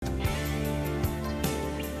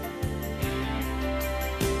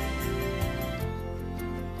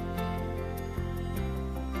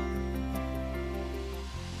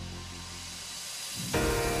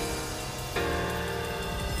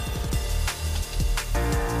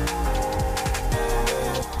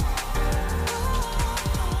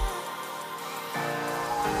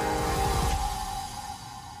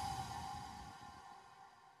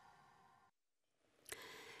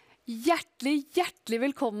hjertelig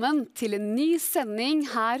velkommen til en ny sending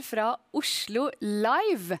her fra Oslo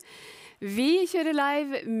Live. Vi kjører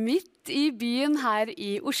live midt i byen her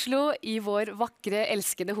i Oslo, i vår vakre,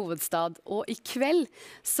 elskede hovedstad. Og i kveld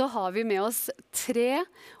så har vi med oss 3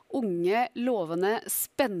 unge, lovende,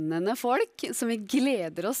 spennende folk som vi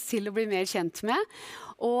gleder oss til å bli mer kjent med.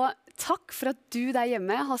 Og takk for at du der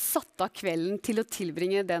hjemme har satt av kvelden til å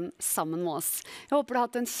tilbringe den sammen med oss. Jeg håper du har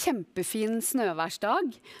hatt en kjempefin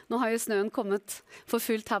snøværsdag. Nå har jo snøen kommet for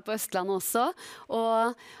fullt her på Østlandet også.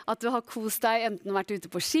 Og at du har kost deg, enten vært ute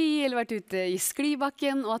på ski eller vært ute i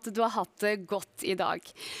sklibakken, og at du har hatt det godt i dag.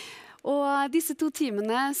 Og disse 2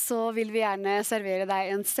 timene så vil vi gjerne servere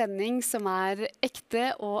deg en sending som er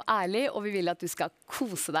ekte og ærlig, og vi vil at du skal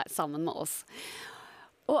kose deg sammen med oss.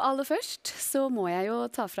 Og aller først så må jeg jo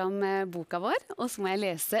ta fram boka vår, og så må jeg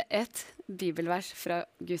lese et bibelvers fra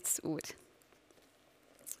Guds ord.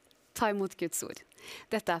 Ta imot Guds ord.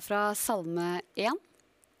 Dette er fra Salme 1,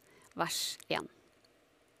 vers 1.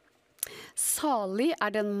 Salig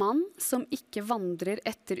er den mann som ikke vandrer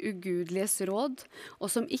etter ugudeliges råd, og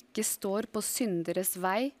som ikke står på synderes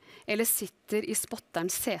vei, eller sitter i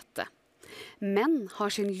spotterens sete. Men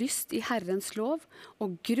har sin lyst i Herrens lov,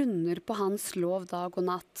 og grunner på hans lov dag og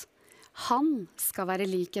natt. Han skal være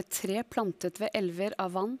lik et tre plantet ved elver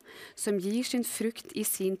av vann, som gir sin frukt i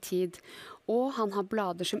sin tid, og han har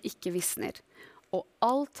blader som ikke visner. Og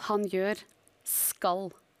alt han gjør skal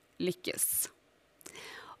lykkes.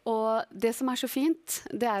 Og det som er så fint,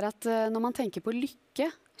 det er at når man tenker på lykke,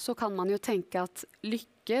 så kan man jo tenke at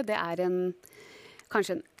lykke, det er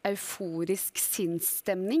kanskje en euforisk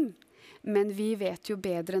sinnsstemning. Men vi vet jo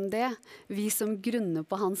bedre enn det. Vi som grunner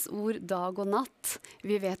på hans ord dag og natt,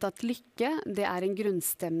 vi vet at lykke, det er en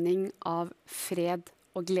grunnstemning av fred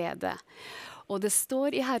og glede. Og det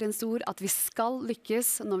står i Herrens ord at vi skal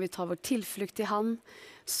lykkes når vi tar vår tilflukt til han,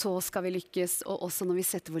 så skal vi lykkes, og også når vi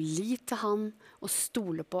setter vår lit til han og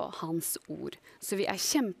stoler på hans ord. Så vi er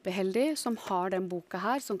kjempeheldige som har den boka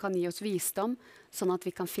her, som kan gi oss visdom, sånn at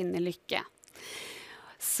vi kan finne lykke.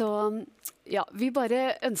 Så ja, vi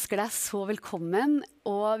bare ønsker deg så velkommen,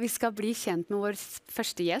 og vi skal bli kjent med vår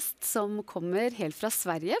første gjest som kommer helt fra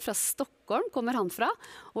Sverige, fra Stockholm kommer han fra,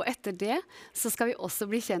 og etter det så skal vi også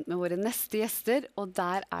bli kjent med våre neste gjester, og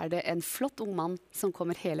der er det en flott ung mann som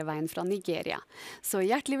kommer hele veien fra Nigeria. Så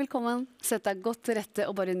hjertelig velkommen, sett deg godt til rette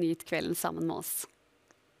og bare nyt kvelden sammen med oss.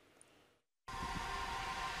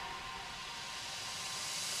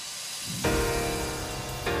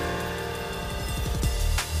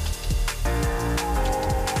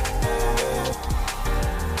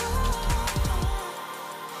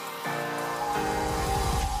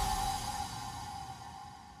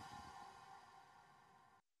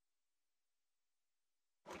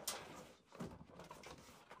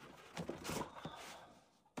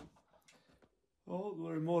 Ja, då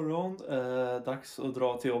är det morgon. Dags att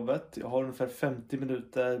dra till jobbet. Jag har ungefär 50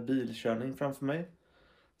 minuter bilkörning framför mig.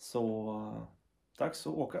 Så dags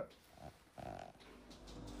att åka.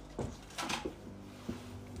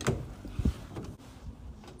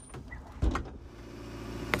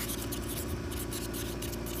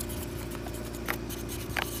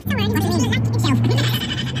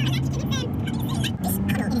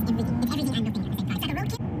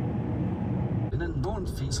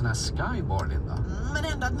 Sån här skybar, Linda.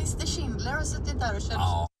 Men ändå att Mr. Schindler har suttit där och kört.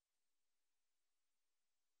 Ja.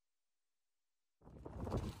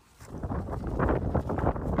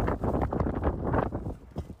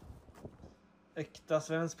 Äkta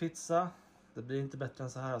svensk pizza. Det blir inte bättre än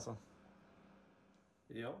så här alltså.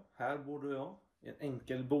 Ja, här bor jag i en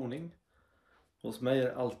enkel boning. Hos mig är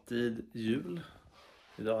det alltid jul.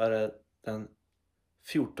 Idag är det den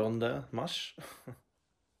 14 mars.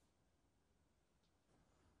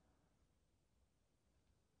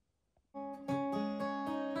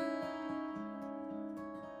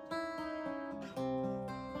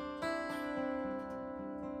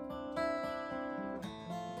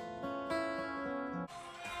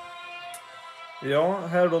 Ja,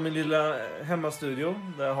 här är då min lilla hemmastudio.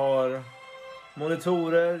 Där jag har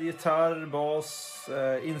monitorer, gitarr, bas,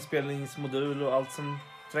 inspelningsmodul och allt som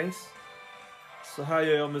trängs. Så här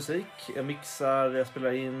gör jag musik. Jag mixar, jag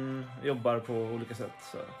spelar in, jobbar på olika sätt.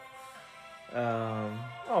 Så.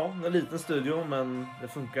 Ja, en liten studio, men det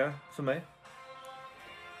funkar för mig.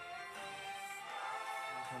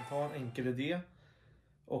 Man kan ta en enkel idé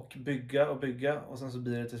och bygga och sen så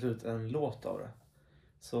blir det till slut en låt av det.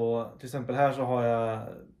 Så till exempel här så har jag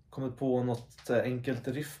kommit på något enkelt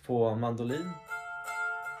riff på mandolin.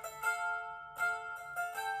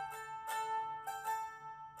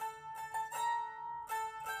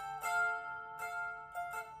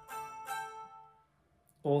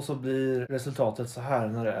 Och så blir resultatet så här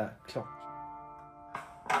när det är klart.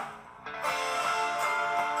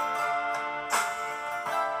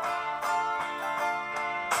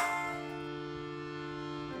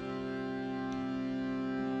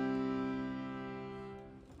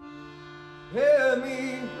 Hear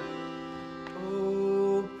me,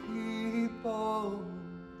 oh people,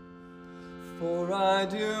 for I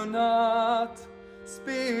do not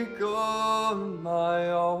speak on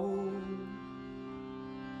my own.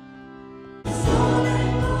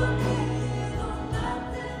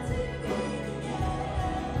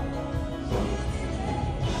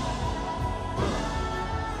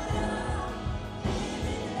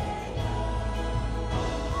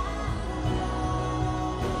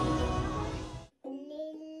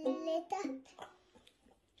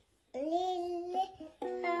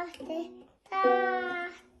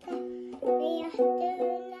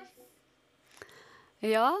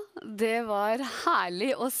 Ja, det var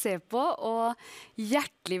härligt att se på och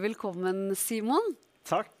hjärtligt välkommen Simon.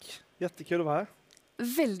 Tack, jättekul att vara här.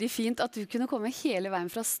 Väldigt fint att du kunde komma hela vägen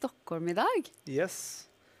från Stockholm idag. Yes.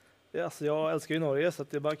 Alltså, jag älskar ju Norge så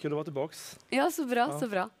det är bara kul att vara tillbaks. Ja, så bra, så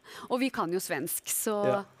bra. Och vi kan ju svensk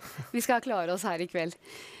så vi ska klara oss här ikväll.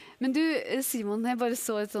 Men du Simon, jag bara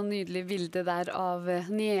såg ett så nydelig bilde där av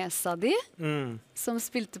niesa di som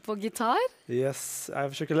spilte på gitarr. Yes,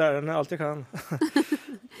 jag försöker lära henne allt jag kan.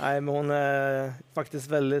 Nej, men hon är faktiskt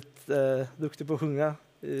väldigt duktig på att sjunga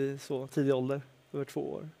i så tidig ålder, över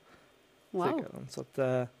 2 år. Wow. Så att,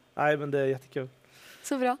 nej, men det är jättekul.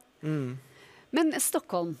 Så bra. Men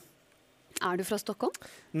Stockholm, är du från Stockholm?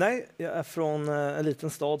 Nej, jag är från en liten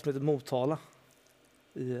stad som heter Motala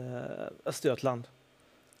i Östergötland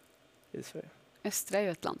i Sverige. Östra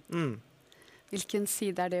Götland. Vilken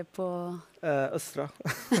sida är det på? Östra.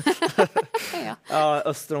 Ja. Ja,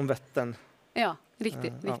 öster om Vättern. Ja,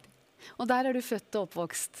 riktigt. Ja. Och där är du född och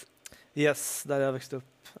uppväxt? Yes, där jag växte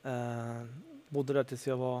upp. Bodde där tills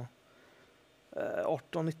jag var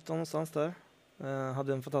 18-19 någonstans där.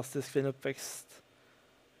 Hade en fantastisk fin uppväxt.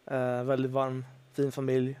 Väldigt varm, fin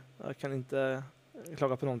familj. Jag kan inte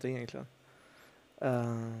klaga på någonting egentligen.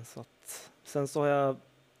 Så att, sen så har jag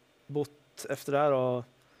bott efter det här och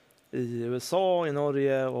i USA, i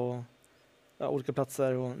Norge och olika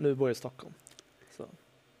platser och nu bor jag i Stockholm. Så.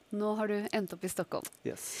 Nu har du änt upp i Stockholm.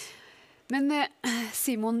 Yes. Men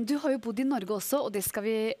Simon, du har ju bott i Norge också och det ska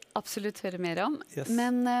vi absolut höra mer om. Yes.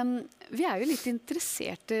 Men vi är ju lite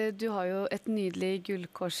intresserade. Du har ju ett nydelig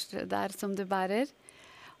guldkors där som du bärer.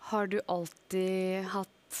 Har du alltid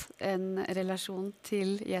haft en relation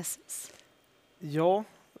till Jesus? Ja,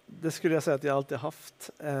 det skulle jag säga att jag alltid haft.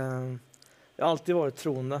 Jag har alltid varit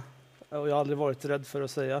troende och jag har aldrig varit rädd för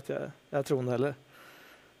att säga att jag är troende heller.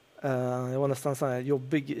 Jag var nästan så här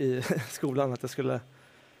jobbig i skolan att jag skulle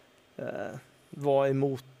vara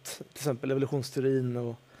emot till exempel evolutionsteorin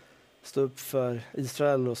och stå upp för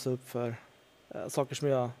Israel och stå upp för saker som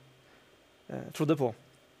jag trodde på.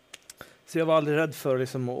 Så jag var aldrig rädd för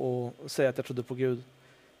liksom, att säga att jag trodde på Gud.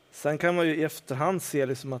 Sen kan man ju i efterhand se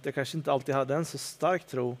liksom, att jag kanske inte alltid hade en så stark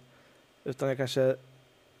tro utan jag kanske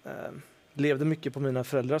levde mycket på mina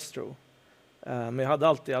föräldrars tro. Men jag hade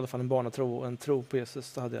alltid i alla fall en barnatro och en tro på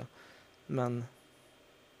Jesus. Det hade jag. Men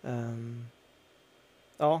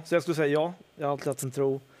ja, så jag skulle säga ja. Jag har alltid haft en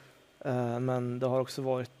tro. Men det har också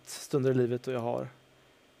varit stunder i livet och jag har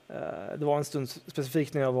det var en stund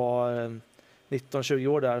specifikt när jag var 19-20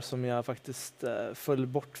 år där som jag faktiskt föll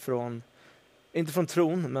bort från, inte från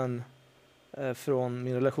tron men från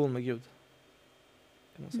min relation med Gud.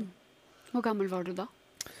 Hur gammal var du då?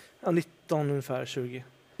 Ja, 19 ungefär, 20.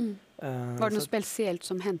 Var det något speciellt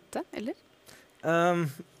som hände, eller?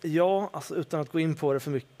 Ja, alltså utan att gå in på det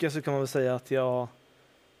för mycket så kan man väl säga att jag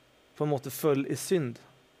på något sätt föll i synd.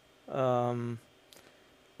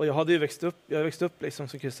 Och jag hade ju växt upp liksom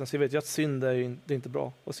som kristen, så jag vet ju att synd det är inte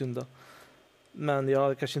bra att synda. Men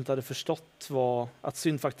jag kanske inte hade förstått att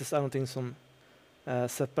synd faktiskt är någonting som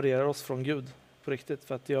separerar oss från Gud på riktigt.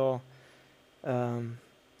 För att jag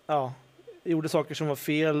gjorde saker som var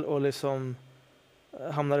fel och liksom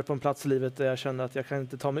hamnade på en plats i livet där jag kände att jag kan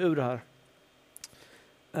inte ta mig ur det här.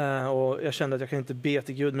 Och jag kände att jag kan inte be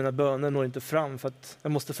till Gud, mina böner når inte fram för att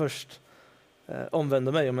jag måste först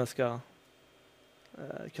omvända mig om jag ska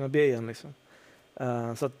kunna be igen. Liksom.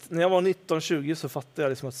 Så att när jag var 19-20 så fattade jag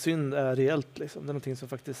liksom att synd är reellt. Liksom. Det är någonting som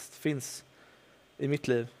faktiskt finns i mitt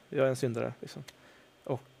liv. Jag är en syndare. Liksom.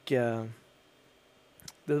 Och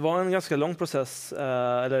det var en ganska lång process,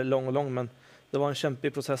 eller lång, men det var en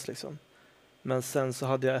kämpig process. Liksom. Men sen så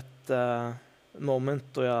hade jag ett moment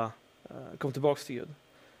då jag kom tillbaka till Gud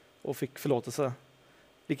och fick förlåtelse.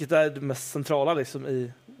 Vilket är det mest centrala liksom,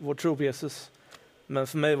 i vår tro på Jesus. Men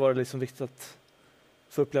för mig var det liksom viktigt att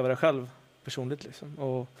få uppleva det själv personligt. Liksom.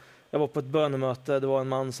 Och jag var på ett bönemöte, det var en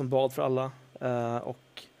man som bad för alla.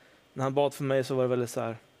 Och när han bad för mig så var det väldigt så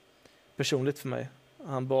här personligt för mig.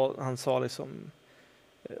 Han sa liksom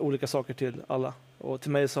olika saker till alla. Och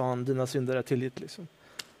till mig sa han, dina synder är tillgitt. Liksom.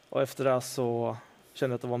 Och efter det så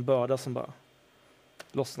kände jag att det var en börda som bara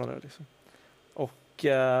lossnade. Liksom. Och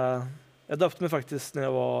jag döpte mig faktiskt när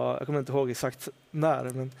jag kommer inte ihåg exakt när,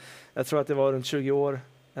 men jag tror att jag var runt 20 år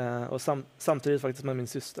och samtidigt faktiskt med min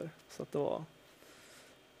syster. Så att det var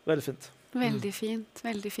väldigt fint. Veldig fint,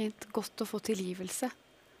 veldig fint. Godt å få tilgivelse.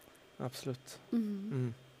 Absolut.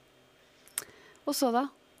 Og så da?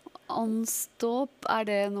 Åndsdåp,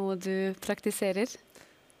 det noe du praktiserer?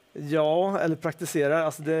 Ja, eller praktiserar.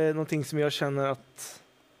 Alltså det är någonting som jag känner att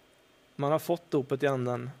man har fått dopet i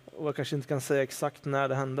anden. Och jag kanske inte kan säga exakt när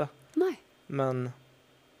det hände. Nej. Men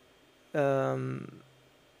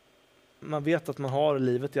man vet att man har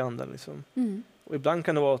livet i anden. Liksom. Och ibland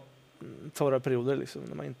kan det vara torra perioder liksom,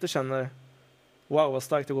 när man inte känner wow, vad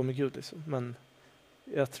starkt det går med Gud. Liksom. Men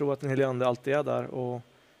jag tror att den helige ande alltid är där. Och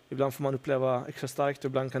ibland får man uppleva extra starkt och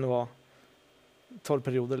ibland kan det vara torra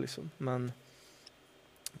perioder. Liksom. Men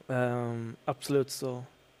absolut så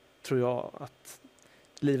tror jag att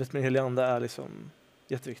livet med den helige ande är liksom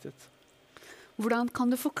jätteviktigt. Hvordan kan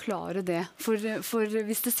du forklare det? For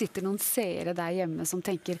hvis det sitter noen seere der hjemme som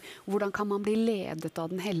tenker, hvordan kan man bli ledet av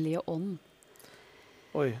den hellige ånd?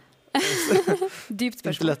 Oj. Dypt Inte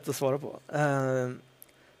spørsmål. lätt att svara på.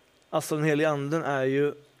 Alltså den helige anden är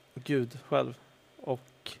ju Gud själv.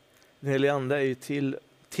 Och den helige ande är ju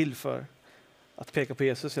till för att peka på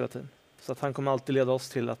Jesus hela tiden. Så att han kommer alltid leda oss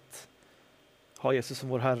till att ha Jesus som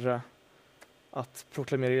vår Herre. Att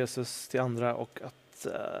proklamera Jesus till andra och att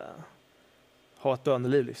ha ett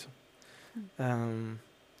böneliv. Liksom.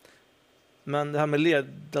 Men det här med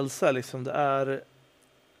ledelse, liksom, det är...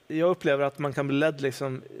 Jag upplever att man kan bli ledd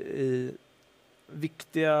liksom, i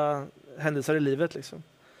viktiga händelser i livet. Liksom.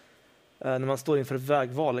 När man står inför ett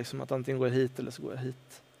vägval, liksom, att antingen går jag hit eller så går jag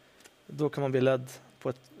hit. Då kan man bli ledd på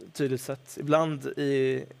ett tydligt sätt. Ibland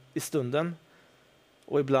i stunden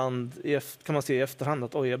och ibland kan man se i efterhand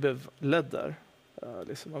att oj, jag blev ledd där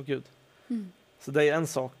liksom, av Gud. Så det är en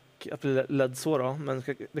sak att bli ledd så då, men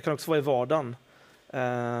det kan också vara i vardagen.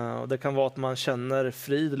 Och det kan vara att man känner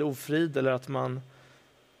frid eller ofrid eller att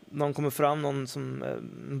någon kommer fram, någon som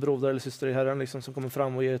en broder eller syster i Herren liksom, som kommer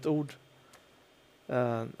fram och ger ett ord.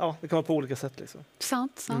 Ja, det kan vara på olika sätt. Liksom.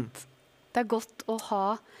 Sant. Det är gott att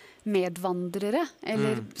ha medvandrere,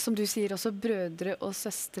 eller som du säger också brödre och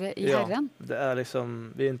systrar i Herren. Det är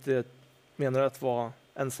liksom, vi inte menar att vara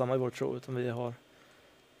ensamma i vår tro, utan vi har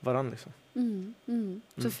varann. Liksom.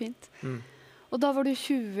 Så fint. Och då var du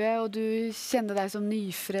 20 och du kände dig som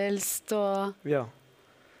nyfrälst. Och...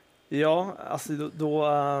 Ja, alltså då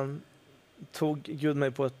tog Gud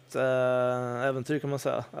mig på ett äventyr kan man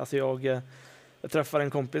säga. Alltså jag träffade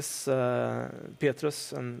en kompis,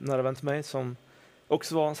 Pedersen, en nära vän till mig som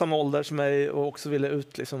också var samma ålder som mig och också ville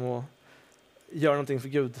ut liksom, och göra någonting för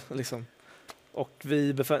Gud. Liksom. Och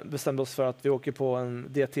vi bestämde oss för att vi åker på en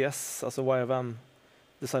DTS, alltså YFM,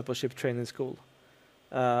 Discipleship Training School.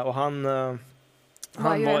 Och han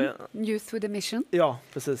var Youth with a Mission. Ja,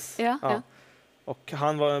 precis. Ja. Och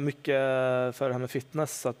han var mycket för det här med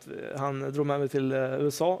fitness, så att han drog med mig till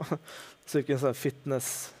USA. Så gick en sån här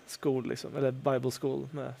fitness school, liksom, eller Bible school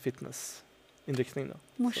med fitnessinriktning. Då.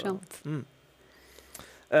 Morsomt.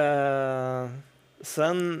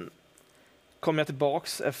 Sen kom jag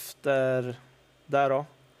tillbaks efter där då.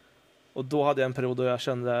 Och då hade jag en period då jag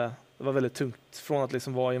kände det var väldigt tungt. Från att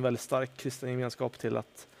liksom vara i en väldigt stark kristen gemenskap till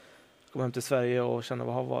att komma hem till Sverige och känna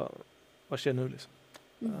vad sker nu liksom.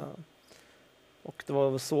 Och det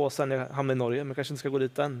var så sen jag hamnade i Norge, men kanske inte ska gå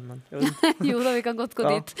dit än. Men jag vet inte. Jo då, vi kan gott gå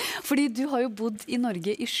dit. Fordi du har ju bott i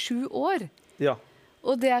Norge i 7 år. Ja.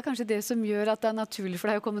 Och det är kanske det som gör att det är naturligt för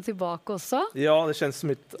dig att komma tillbaka också. Ja, det känns som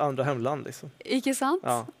mitt andra hemland. Liksom. Ikke sant?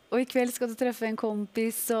 Ja. Och ikväll ska du träffa en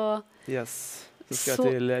kompis. Och... Yes. Så ska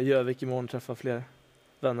jag till Gjøvik imorgon träffa fler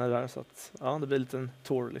vänner där. Så att, ja, det blir en liten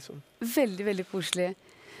tour. Liksom. Väldigt, väldigt koselig.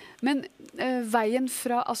 Men vägen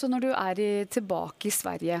fra, alltså när du är tillbaka i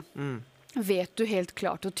Sverige, vet du helt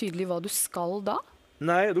klart och tydligt vad du skall då?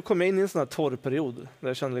 Nej, då kom jag in i en sån här torr period. Där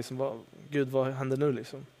jag kände liksom, Gud, vad händer nu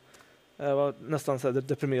liksom? Jag var nästan så här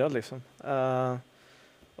deprimerad liksom.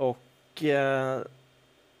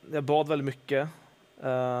 Jag bad väldigt mycket.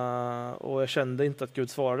 Och jag kände inte att Gud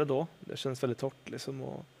svarade då. Det kändes väldigt torrt liksom.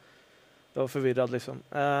 Och jag var förvirrad liksom.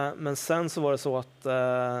 Men sen så var det så att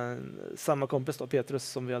samma kompis då, Petrus,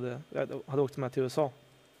 som jag hade åkt med till USA.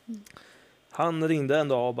 Han ringde en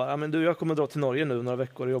dag och bara, men du, jag kommer dra till Norge nu några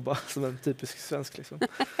veckor och jobba som en typisk svensk liksom.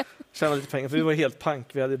 Tjäna lite pengar, för vi var helt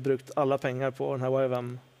pank. Vi hade brukt alla pengar på den här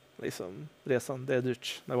YWAM liksom, resan. Det är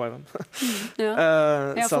dyrt med YWAM. Ja,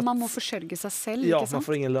 för man må försörja sig själv. Ja, man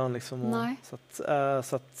får ingen lön liksom. Nej.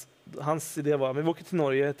 Så att hans idé var, vi åker till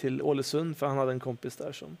Norge, till Ålesund, för han hade en kompis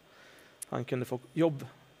där som han kunde få jobb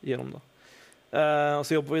genom då. Och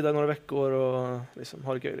så jobbade vi där några veckor och liksom,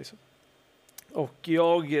 har det gøy liksom. Och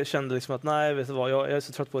jag kände liksom att nej, vet du vad, jag är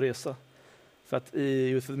så trött på att resa. För att i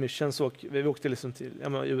Youth Mission så vi åkte liksom till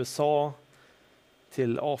USA,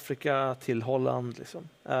 till Afrika, till Holland liksom.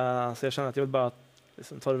 Så jag kände att jag vill bara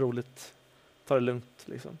liksom, ta det roligt, ta det lugnt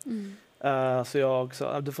liksom. Så jag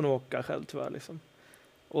sa, du får nog åka själv tyvärr liksom.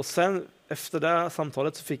 Och sen efter det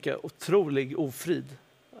samtalet så fick jag otrolig ofrid.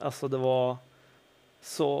 Alltså det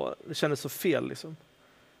kändes så fel liksom.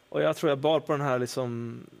 Och jag tror jag bar på den här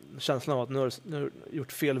liksom, känslan av att nu har jag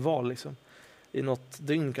gjort fel val liksom, i något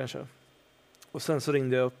dygn kanske. Och sen så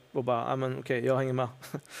ringde jag upp och bara, men okej, jag hänger med.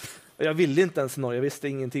 Jag ville inte ens Norge, jag visste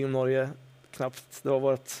ingenting om Norge knappt. Det var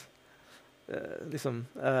vårt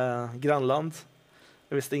grannland.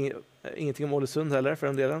 Jag visste ingenting om Ålesund heller för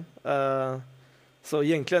den delen. Så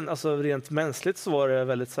egentligen, alltså rent mänskligt så var det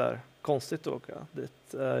väldigt så här konstigt att åka dit.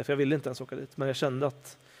 För jag ville inte ens åka dit, men jag kände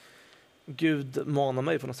att Gud manar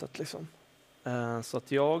mig på något sätt liksom. Så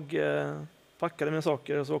att jag packade mina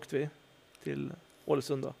saker och så åkte vi till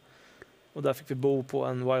Ålesund då. Och där fick vi bo på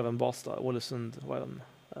en YWAM-bas där, Ålesund YWAM.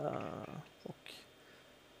 Och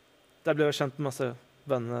där blev jag känt med massa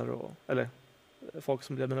vänner eller folk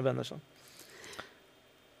som blev mina vänner sen.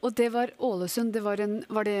 Och det var Ålesund,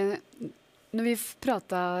 var det när vi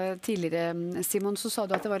pratade tidigare, Simon, så sa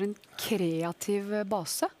du att det var en kreativ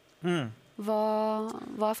base.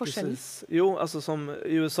 Vad är forskellen? Jo, alltså som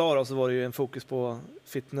i USA då, så var det ju en fokus på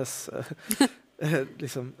fitness.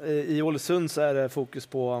 Liksom. I Ålesund så är det fokus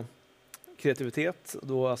på kreativitet,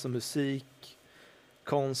 då alltså musik,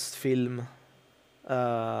 konst, film,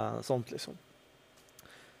 sånt liksom.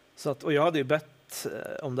 Så att, och jag hade ju bett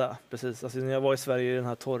om det, precis. Alltså när jag var i Sverige i den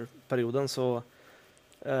här torrperioden så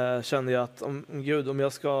kände jag att om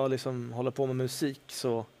jag ska liksom hålla på med musik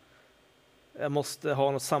så jag måste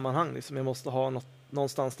ha något sammanhang liksom. Jag måste ha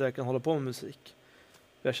någonstans där jag kan hålla på med musik.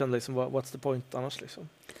 Jag kände liksom, what's the point annars liksom.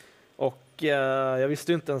 Och jag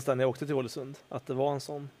visste ju inte ens när jag åkte till Ålesund att det var en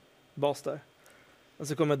sån bas där. Och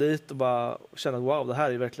så kom jag dit och bara kände att wow, det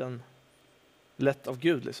här är verkligen lätt av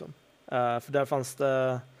Gud liksom. För där fanns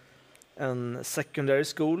det en secondary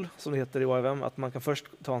school som det heter i YWAM, att man kan först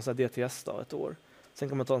ta en sån här DTS då, ett år. Sen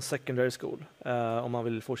kan man ta en secondary school om man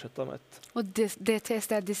vill fortsätta med ett. Och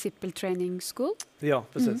DTS är Disciple Training School? Ja,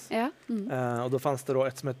 precis. Ja. Och då fanns det då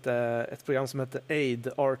ett program som hette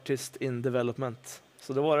Aid, Artist in Development.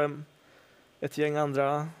 Så det var ett gäng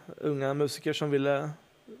andra unga musiker som ville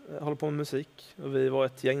hålla på med musik. Och vi var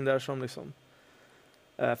ett gäng där som liksom...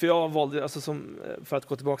 För jag valde, alltså för att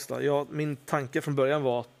gå tillbaka då, min tanke från början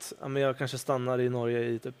var att jag kanske stannar i Norge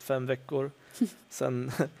i typ 5 veckor.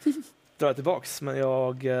 Sen drar jag tillbaks. Men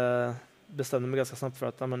jag bestämde mig ganska snabbt för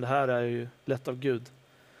att det här är ju lätt av Gud.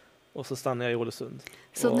 Och så stannar jag i Ålesund.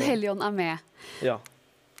 Så den Helgon är med. Ja.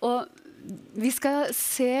 Och vi ska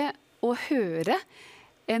se och höra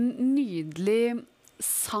en nydelig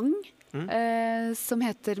sang som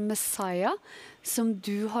heter Messiah, som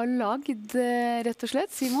du har lagd rett og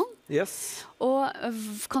slett, Simon. Yes. Og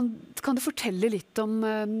kan du fortelle litt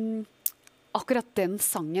om akkurat den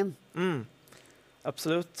sangen?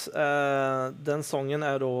 Absolut. Den sången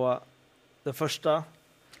är då den första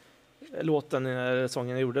sången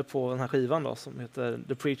jag gjorde på den här skivan då, som heter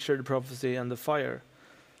The Preacher, The Prophecy and The Fire,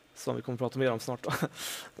 som vi kommer att prata mer om snart då.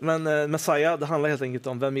 Men Messiah, det handlar helt enkelt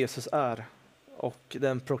om vem Jesus är. Och det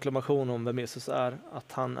är en proklamation om vem Jesus är,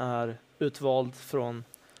 att han är utvald från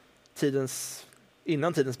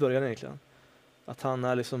innan tidens början egentligen. Att han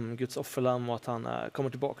är liksom Guds offerlamm och att han kommer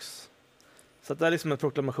tillbaks. Så det är liksom en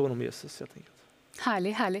proklamation om Jesus helt enkelt.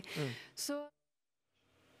 Härlig. Så,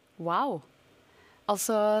 wow.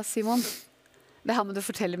 Alltså Simon, det här måste du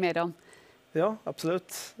fortelle mer om. Ja,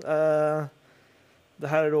 absolut. Det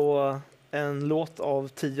här är då en låt av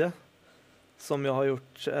 10 som jag har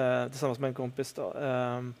gjort tillsammans med en kompis då,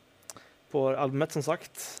 på albumet som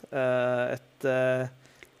sagt. Ett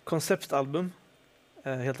konceptalbum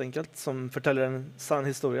helt enkelt, som förtäller en sann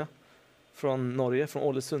historia från Norge, från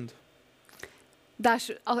Ålesund.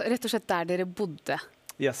 Rätt och slett där dere bodde.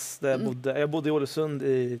 Yes, jag bodde i Ålesund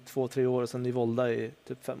i 2-3 år och sen i Volda i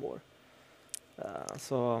typ 5 år.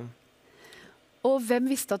 Så... Och vem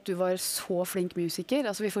visste att du var så flink musiker?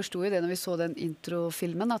 Alltså vi förstod ju det när vi såg den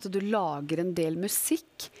introfilmen, att du lager en del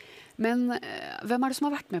musik. Men vem är det som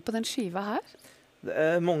har varit med på den skiva här? Det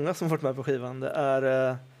är många som har varit med på skivan. Det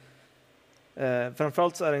är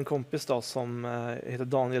framförallt så är det en kompis då som heter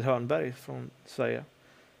Daniel Hörnberg från Sverige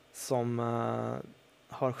som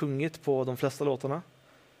har sjungit på de flesta låtarna.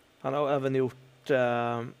 Han har även gjort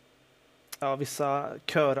vissa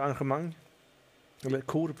körarrangemang eller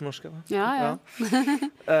kor på norska. Va? Ja.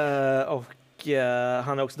 Och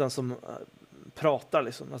han är också den som pratar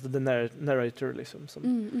liksom, alltså the narrator liksom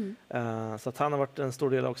som, så att han har varit en stor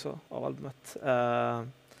del också av albumet.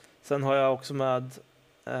 Sen har jag också med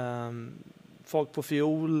folk på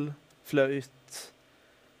fiol, flöjt,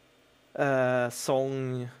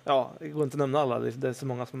 sång. Ja, det går inte att nämna alla, det är så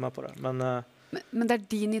många som är med på det. Men det är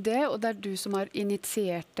din idé och det är du som har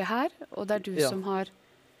initierat det här och det är du som har...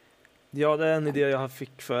 Ja, det är en idé jag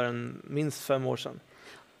fick för minst 5 år sedan,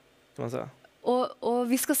 kan man säga.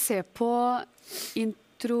 Och vi ska se på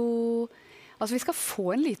intro... Alltså vi ska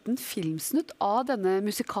få en liten filmsnutt av denna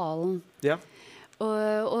musikalen. Ja.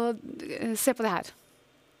 Och se på det här.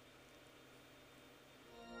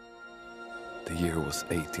 The year was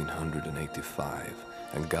 1885,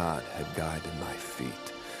 and God had guided my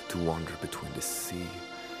feet to wander between the sea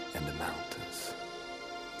and the mountains,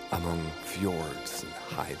 among fjords and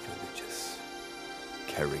high villages,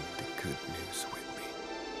 carrying the good news with me,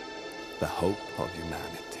 the hope of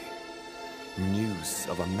humanity, news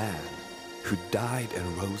of a man who died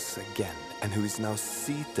and rose again, and who is now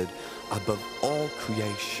seated above all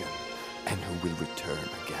creation, and who will return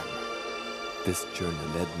again. This journey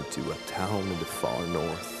led me to a town in the far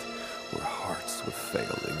north, where hearts were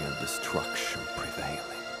failing and destruction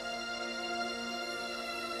prevailing.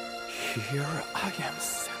 Here I am,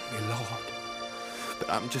 send me, Lord, but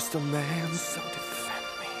I'm just a man, so defend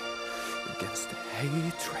me against the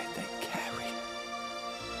hatred they carry.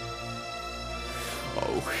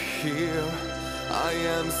 Oh, here I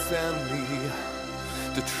am, send me,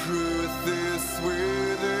 the truth is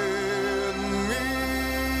within me.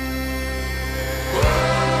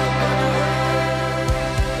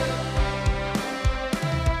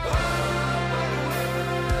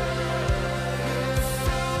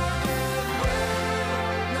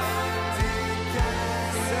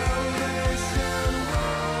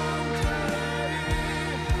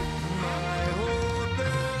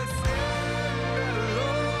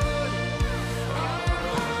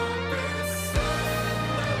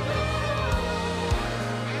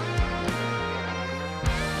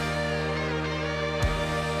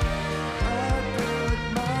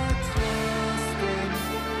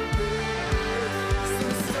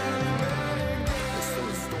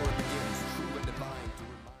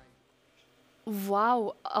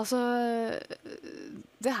 Wow, alltså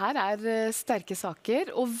det här är starka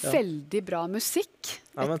saker och väldigt bra musik.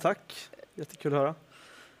 Ja, men tack. Jättekul att höra.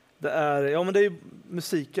 Det är ju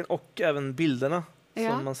musiken och även bilderna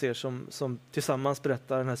som man ser som tillsammans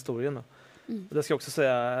berättar den här historien. Då. Och det ska jag också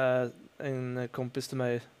säga, en kompis till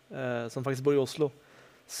mig som faktiskt bor i Oslo,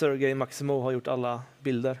 Sergej Maximo, har gjort alla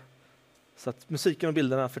bilder. Så att musiken och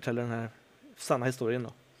bilderna förtäller den här sanna historien.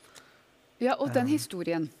 Då. Ja, och den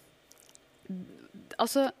historien.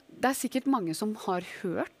 Alltså, det är säkert många som har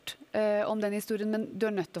hört om den historien, men du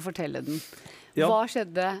är nöjd att fortälla den. Ja. Vad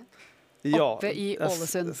skedde uppe i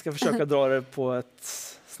Ålesund? Jag ska försöka dra det på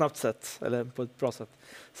ett snabbt sätt, eller på ett bra sätt.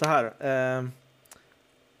 Så här,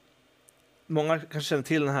 många kanske känner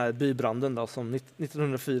till den här bybranden då, som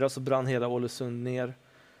 1904 så brann hela Ålesund ner.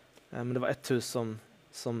 Men det var ett hus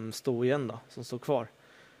som stod igen då, som stod kvar.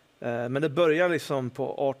 Men det börjar liksom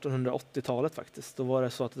på 1880-talet faktiskt. Då var det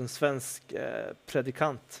så att en svensk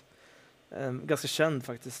predikant, ganska känd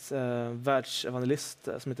faktiskt, världsevangelist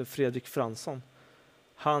som heter Fredrik Fransson.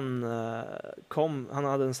 Han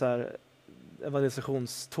hade en så här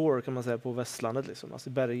evangelisationstour kan man säga på västlandet liksom, alltså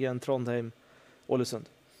Bergen, Trondheim, Ålesund.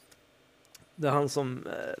 Det är han som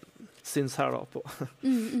syns här då på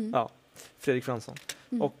ja, Fredrik Fransson.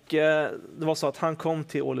 Och det var så att han kom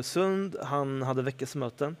till Ålesund, han hade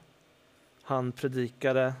väckelsemöten. Han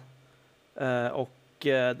predikade och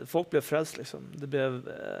folk blev frälst liksom. Det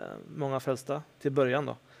blev många frälsta till början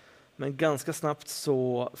då. Men ganska snabbt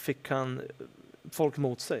så fick han folk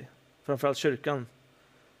mot sig. Framförallt kyrkan.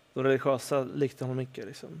 De religiösa likte honom mycket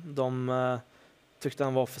liksom. De tyckte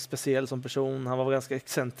han var för speciell som person. Han var ganska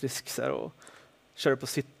excentrisk så här, och körde på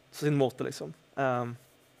sin måte liksom.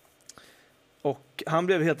 Och han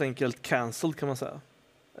blev helt enkelt cancelled kan man säga.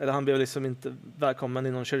 Eller han blev liksom inte välkommen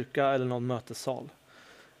i någon kyrka eller någon mötessal.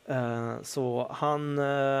 Så han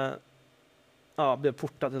blev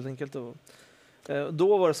portad helt enkelt.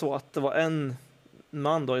 Då var det så att det var en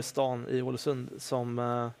man då i stan i Ålesund som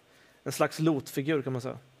en slags lotfigur kan man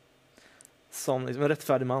säga. som liksom en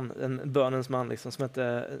rättfärdig man, en bönens man liksom, som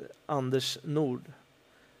hette Anders Nord.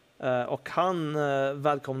 Och han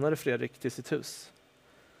välkomnade Fredrik till sitt hus.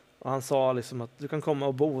 Och han sa liksom att du kan komma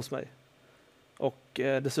och bo hos mig. Och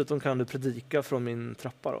dessutom kan du predika från min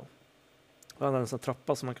trappa då. Och han hade en sån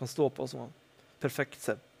trappa som man kan stå på som var perfekt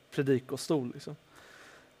sätt, predik och stol liksom.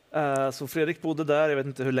 Så Fredrik bodde där, jag vet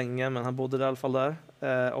inte hur länge, men han bodde i alla fall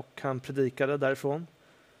där. Och han predikade därifrån.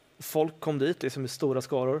 Folk kom dit liksom i stora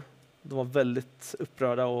skaror. De var väldigt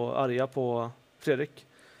upprörda och arga på Fredrik.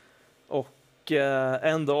 Och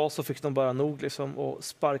en dag så fick de bara nog liksom, och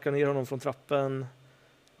sparkade ner honom från trappen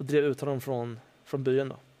och drev ut honom från byn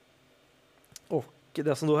då. Och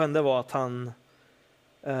det som då hände var att han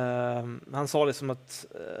sa liksom att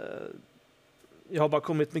jag har bara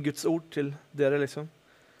kommit med Guds ord till er liksom.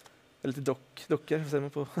 Eller till dockor, säger man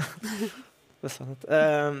på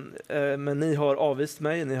men ni har avvist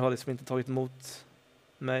mig, ni har liksom inte tagit emot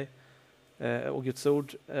mig och Guds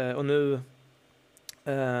ord. Och nu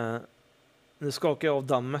skakar jag av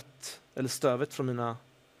dammet eller stövet från mina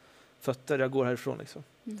fötter. Jag går härifrån liksom.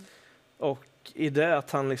 Och i det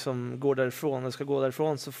att han liksom går därifrån, eller ska gå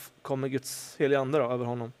därifrån, så kommer Guds heliga ande då, över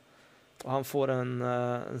honom. Och han får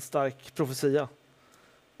en stark profetia.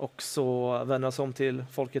 Och så vänder han sig om till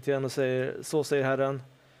folket igen och säger, så säger Herren,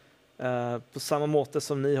 på samma måte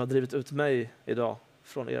som ni har drivit ut mig idag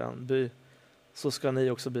från er by, så ska ni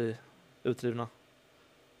också bli utdrivna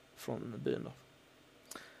från byn då.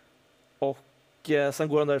 Och sen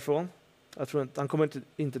går han därifrån. Jag tror inte, han kommer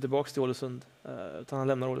inte tillbaka till Ålesund, utan han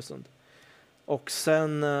lämnar Ålesund. Och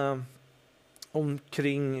sen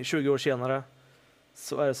omkring 20 år senare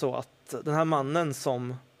så är det så att den här mannen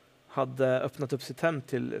som hade öppnat upp sitt hem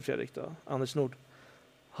till Fredrik då, Anders Nord,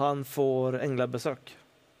 han får änglabesök.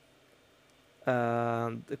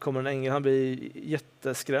 Det kommer en ängel, han blir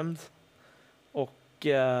jätteskrämd.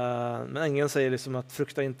 Men ängeln säger liksom att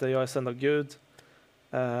frukta inte, jag är sänd av Gud.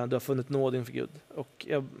 Du har funnit nåd inför Gud. Och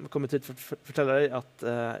jag kommer hit för att förtälla dig att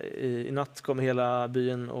i natt kommer hela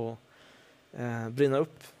byn att brinna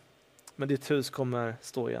upp. Men ditt hus kommer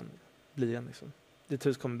stå igen, bli igen liksom. Ditt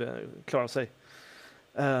hus kommer klara sig.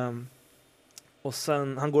 Och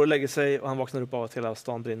sen, han går och lägger sig och han vaknar upp av att hela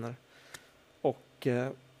stan brinner. Och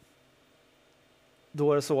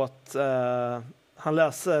då är det så att han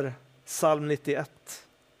läser psalm 91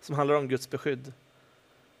 som handlar om Guds beskydd.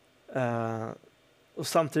 Och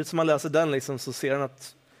samtidigt som han läser den liksom, så ser han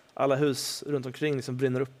att alla hus runt omkring liksom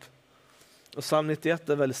brinner upp. Och psalm 91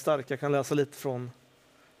 är väldigt stark. Jag kan läsa lite från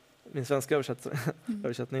min svenska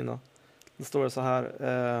översättning då. Det står det så här.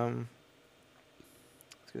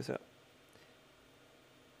 Ska vi se.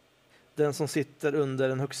 Den som sitter under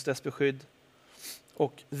den högstes beskydd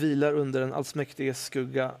och vilar under den allsmäktiges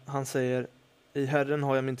skugga, han säger, i Herren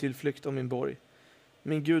har jag min tillflykt och min borg,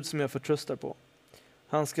 min Gud som jag förtröstar på.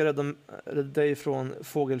 Han ska rädda dig från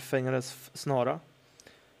fågelfängares snara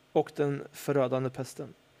och den förödande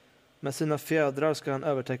pesten. Med sina fjädrar ska han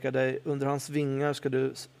övertäcka dig, under hans vingar ska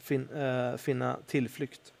du finna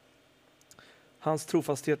tillflykt. Hans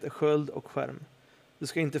trofasthet är sköld och skärm. Du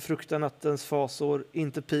ska inte frukta nattens fasor,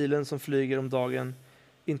 inte pilen som flyger om dagen,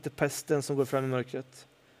 inte pesten som går fram i mörkret,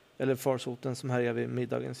 eller farsoten som härjar vid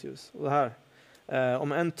middagens ljus. Och det här,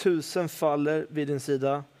 om 1000 faller vid din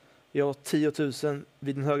sida, ja 10 000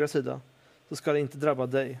 vid din högra sida, så ska det inte drabba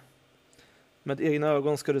dig. Med egna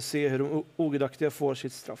ögon ska du se hur de ogudaktiga får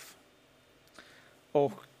sitt straff.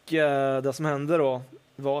 Och det som hände då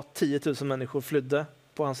var att 10 000 människor flydde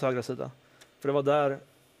på hans högra sida. För det var där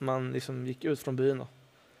man liksom gick ut från byn då.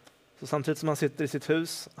 Så samtidigt som han sitter i sitt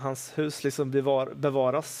hus, hans hus liksom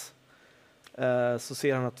bevaras, så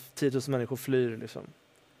ser han att 10 000 människor flyr liksom.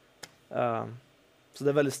 Så det är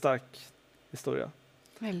en väldigt stark historia.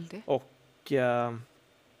 Väldigt. Och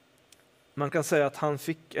man kan säga att han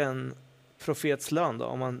fick en profetslön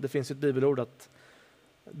då. Det finns ju ett bibelord att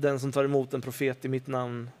den som tar emot en profet i mitt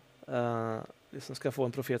namn liksom ska få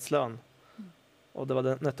en profetslön. Och det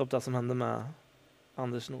var nettopp det som hände med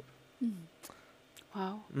Anders Nord.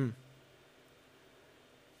 Wow.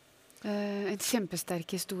 En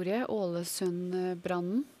kjempesterk historie,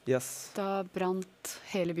 Ålesund-brannen. Yes. Da brant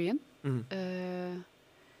hele byen.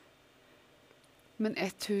 Men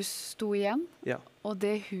ett hus stod igjen, Ja. og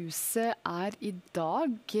det huset er i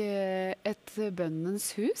dag et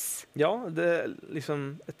bønnens hus. Ja, det är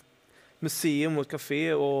liksom ett museum och ett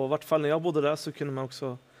café, och i vart fall när jag bodde där så kunde man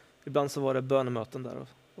också, ibland så var det bönemöten där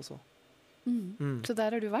och så. Så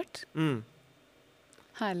der har du vært.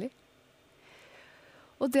 Herlig.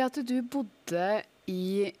 Og det at du bodde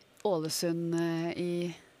i Ålesund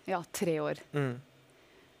i 3 år,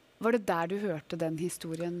 Var det där du hörde den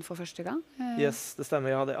historien för första gången? Yes, det stämmer.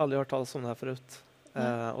 Jag hade aldrig hört talas om det här förut.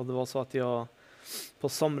 Och det var så att jag på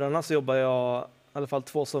somrarna så jobbar jag, i alla fall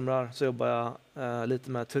 2 somrar, så jobbar jag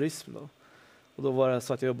lite med turism då. Och då var det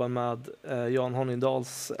så att jag jobbade med Jan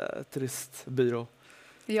Honningdals turistbyrå.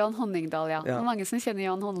 Jan Honningdal, ja. Många som känner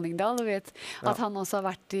Jan Honningdal och vet att han också har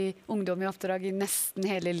varit i ungdom i uppdrag i nästan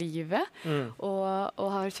hela livet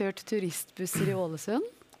och har kört turistbussar i Ålesund.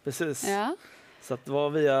 Precis. Ja. Så att det var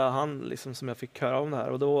via han liksom som jag fick höra om det här.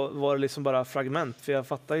 Och då var det liksom bara fragment, för jag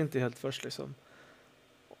fattade inte helt först liksom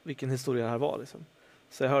vilken historia det här var liksom.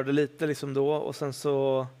 Så jag hörde lite liksom då, och sen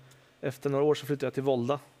så efter några år så flyttade jag till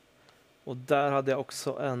Volda. Och där hade jag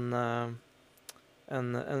också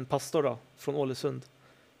en pastor då, från Ålesund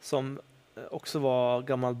som också var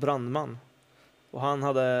gammal brandman. Och han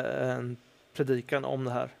hade en predikan om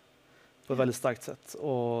det här på ett väldigt starkt sätt.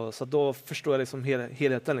 Och så då förstod jag liksom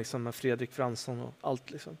helheten liksom med Fredrik Fransson och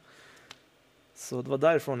allt liksom. Så det var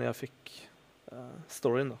därifrån jag fick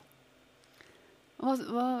storyn då.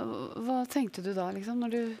 Vad tänkte du då liksom när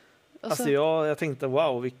du alltså jag tänkte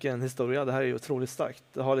wow, vilken historia, det här är ju otroligt starkt.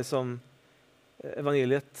 Det har liksom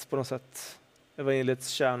evangeliet på något sätt, evangeliets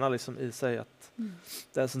kärna liksom i sig, att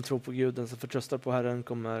den som tror på Gud, den som förtröstar på Herren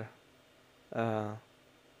kommer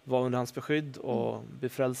vara under hans beskydd och bli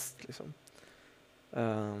frälst liksom.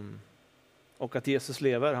 Och att Jesus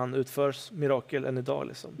lever, han utför mirakel än idag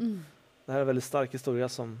liksom. Det här är en väldigt stark historia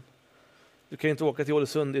som du kan ju inte åka till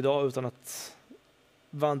Ålesund idag utan att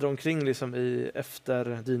vandra omkring liksom i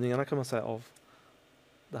efterdyningarna kan man säga av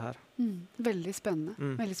det här. Väldigt spännande,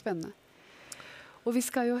 väldigt spännande. Och vi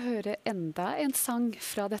ska ju höra ända en sång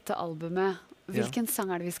från detta albumet. Vilken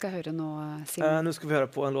sång är det vi ska höra nu, Simon? Nu ska vi höra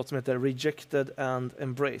på en låt som heter Rejected and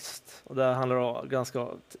Embraced. Och det handlar ganska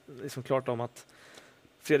liksom klart om att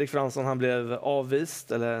Fredrik Fransson, han blev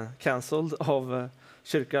avvist eller cancelled av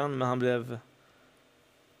kyrkan, men han blev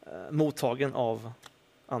mottagen av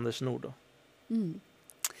Anders Nord.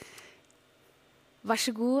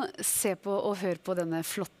 Varsågod, se på och hör på denna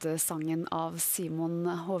flotte sången av Simon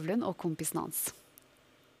Hovlund och kompisen hans.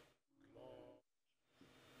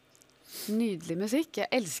 Nydelig musik. Jag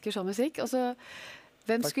älskar sån musik. Alltså,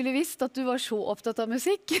 vem skulle visst att du var så upptatt av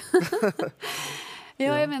musik?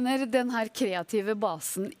 Ja, jag menar den här kreativa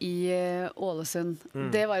basen i Ålesund.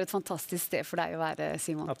 Det var ett fantastiskt steg för dig att vara,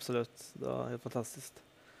 Simon. Absolut, det var helt fantastiskt.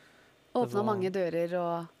 Öppna många dörrar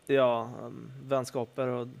och... Ja, vänskaper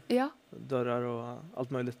och dörrar och allt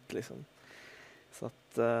möjligt liksom. Så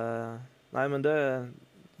att, nej men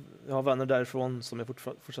jag har vänner därifrån som jag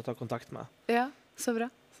fortsätter ha kontakt med. Ja, så bra.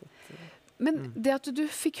 Så att, men det att du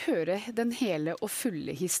fick höra den hela och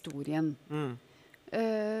fulla historien,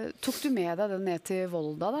 tog du med dig den ner till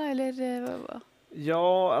Volda då, eller?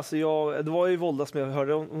 Ja, alltså det var ju Volda som jag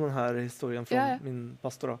hörde om den här historien från min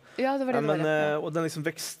pastor då. Ja, det var det. Men, och den liksom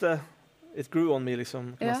växte, it grew on me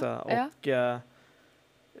liksom, kan man säga. Och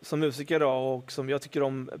som musiker då, och som jag tycker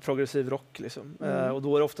om progressiv rock liksom. Och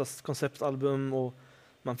då är det oftast konceptalbum och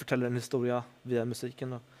man förtäller en historia via musiken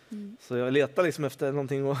då. Så jag letar liksom efter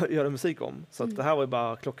någonting att göra musik om. Så att det här var ju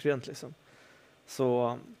bara klockrent liksom.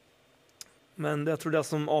 Så, men jag tror det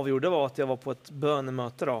som avgjorde var att jag var på ett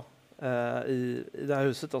bönemöte då. I det här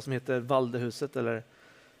huset då, som heter Valdehuset eller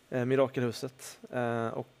Mirakelhuset.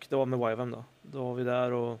 Och det var med Wyvern då. Då var vi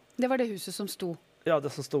där och... Det var det huset som stod? Ja, det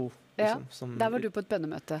som stod. Liksom, som, där var du på ett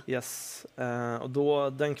bönemöte? Yes. Och då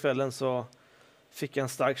den kvällen så fick jag en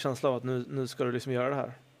stark känsla av att nu ska du liksom göra det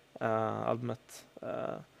här albumet.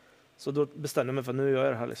 Så då bestämde jag mig för att nu gör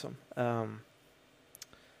jag det här liksom.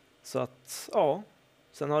 Så att, ja.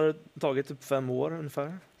 Sen har det tagit typ 5 år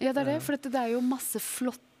ungefär. Ja, det är det. För det är ju massa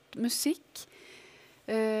flott musik.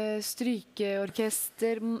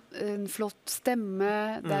 Strykeorkester, en flott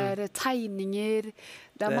stämme, det är tegningar.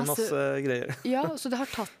 Det är massa grejer. Ja, så det har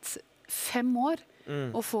tagit 5 år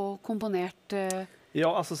att få komponerat.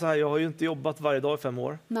 Ja, alltså så här, jag har ju inte jobbat varje dag i 5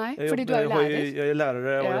 år. Nej, för du är lärare. Jag är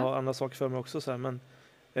lärare och jag har andra saker för mig också. Så här, men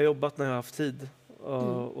jag har jobbat när jag har haft tid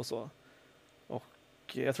och så. Och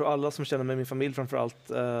jag tror alla som känner mig, min familj framförallt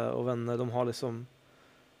och vänner, de har liksom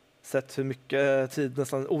sett hur mycket tid,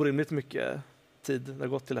 nästan orimligt mycket tid det har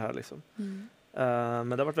gått till det här liksom. Men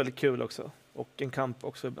det har varit väldigt kul också. Och en kamp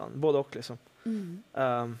också ibland. Både och liksom.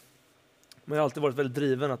 Men jag har alltid varit väldigt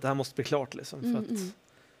driven att det här måste bli klart liksom. För att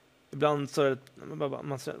ibland så är det,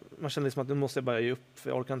 man känner liksom att nu måste jag bara ge upp, för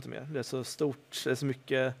jag orkar inte mer. Det är så stort, det är så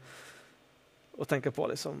mycket att tänka på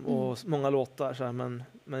liksom. Och många låtar så här, men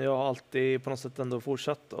jag har alltid på något sätt ändå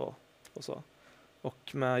fortsatt och så.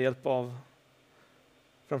 Och med hjälp av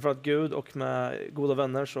framförallt Gud och med goda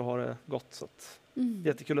vänner så har det gått. Så att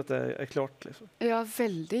jättekul att det är klart liksom. Ja,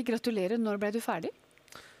 väldigt. Gratulerar. När blev du färdig?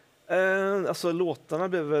 Alltså låtarna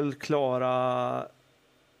blev väl klara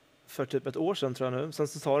för typ ett år sedan tror jag nu. Sen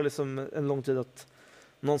så tar det liksom en lång tid att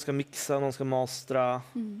någon ska mixa, någon ska mastra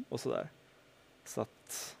och sådär. Så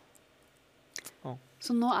att, ja.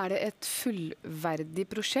 Så nå är det ett fullvärdigt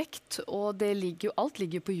projekt, och det allt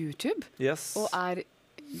ligger på YouTube Yes. och är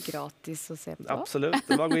gratis att se på. Absolut,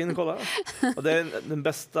 det var gå in och kolla. Och det är den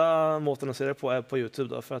bästa måten att se det på är på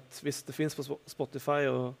YouTube då, för att visst det finns på Spotify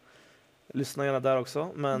och lyssna gärna där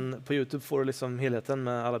också, men på YouTube får du liksom helheten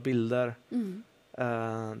med alla bilder,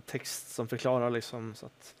 text som förklarar liksom, så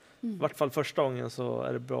att i vart fall första gången så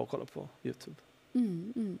är det bra att kolla på YouTube.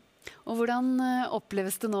 Och hvordan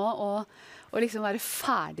uppleves det nu att liksom vara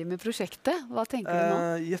färdig med projektet? Vad tänker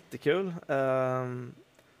du nu? Jättekul.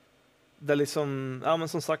 Det är liksom, ja men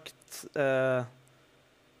som sagt, det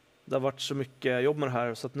har varit så mycket jobb med det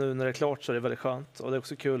här, så att nu när det är klart så är det väldigt skönt. Och det är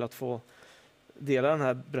också kul att få dela den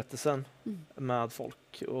här berättelsen med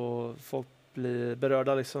folk. Och folk blir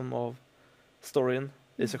berörda liksom av storyn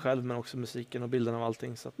i sig själv, men också musiken och bilderna och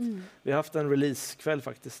allting. Så att vi har haft en releasekväll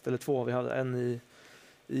faktiskt, eller två. Vi hade en i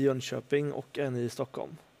Jönköping och en i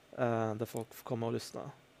Stockholm. Där folk får komma och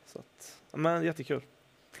lyssna. Så att, ja, men jättekul.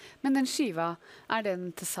 Men den skiva, är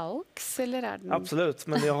den till salgs eller är den... Absolut,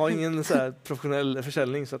 men jag har ingen så här professionell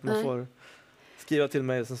försäljning, så att man får skriva till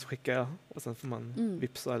mig och sen så skickar jag och sen får man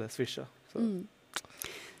vipsa eller swisha.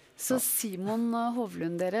 Så Simon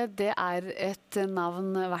Hovlund, det är ett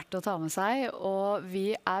namn värt att ta med sig, och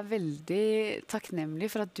vi är väldigt tacknämliga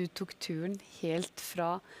för att du tog turen helt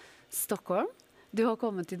från Stockholm. Du har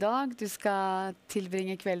kommit idag, du ska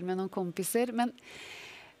tillbringa kväll med någon kompisar, men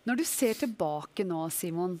när du ser tillbaka nu,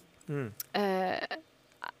 Simon,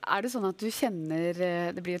 är det så att du känner,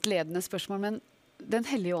 det blir ett ledande spörsmål, men den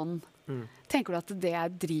helige ånd, tänker du att det är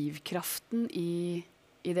drivkraften i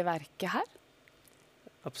det verket här?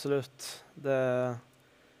 Absolut.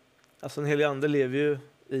 Alltså den helige ande lever ju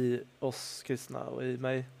i oss kristna och i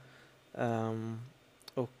mig.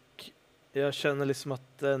 Och jag känner liksom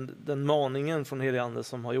att den maningen från helige ande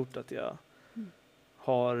som har gjort att jag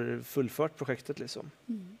har fullfört projektet liksom.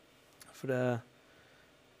 För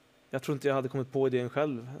jag tror inte jag hade kommit på idén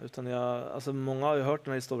själv, utan alltså många har ju hört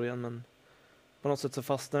den här historien, men på något sätt så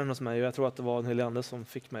fastnade den hos mig, och jag tror att det var en helig ande som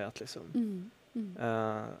fick mig att liksom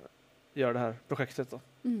göra det här projektet då.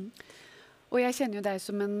 Och jag känner ju dig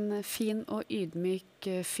som en fin och ydmyk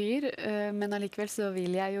fyr, men allikevel så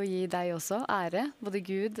vill jag ju ge dig också ära, både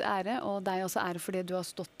Gud ära och dig också ära för det du har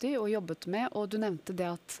stått i och jobbat med, och du nämnde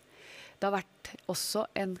det att det har varit också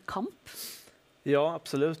en kamp. Ja,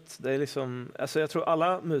 absolut. Det är liksom, alltså jag tror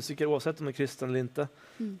alla musiker, oavsett om de är kristna eller inte,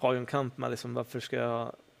 har ju en kamp med liksom, varför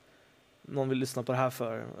ska någon vill lyssna på det här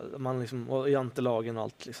för? Man liksom, och jantelagen och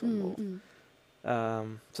allt liksom.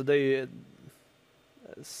 Så det är ju,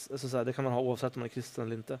 alltså så här, det kan man ha oavsett om man är kristen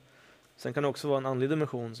eller inte. Sen kan det också vara en andlig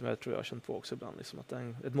dimension som jag tror jag har känt på också ibland, liksom, att det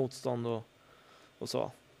är ett motstånd och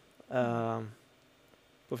så.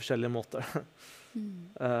 På försäljliga måter.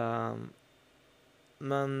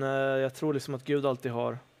 Men jag tror liksom att Gud alltid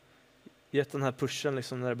har gett den här pushen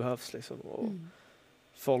liksom när det behövs liksom. Och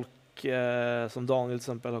folk som Daniel till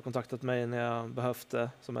exempel har kontaktat mig när jag behövt det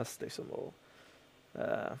som mest liksom. Och,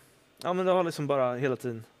 ja, men det har liksom bara hela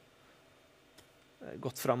tiden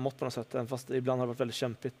gått framåt på något sätt, även fast det ibland har varit väldigt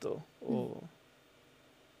kämpigt och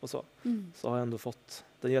så. Så har jag ändå fått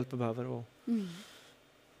den hjälp jag behöver, och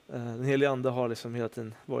den helige ande har liksom hela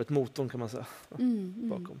tiden varit motorn, kan man säga,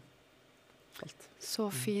 bakom allt.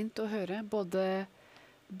 Så fint att höra, både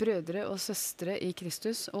brödre och systrar i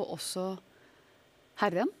Kristus, och också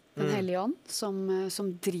Herren, den helige ånd,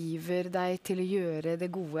 som driver dig till att göra det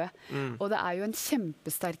goda. Och det är ju en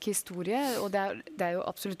kämpestark historia, och det är ju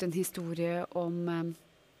absolut en historia om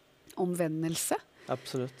omvändelse.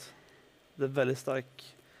 Absolut. Det är väldigt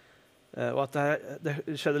stark. Och att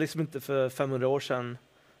det skedde liksom inte för 500 år sedan,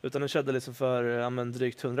 utan det skedde liksom för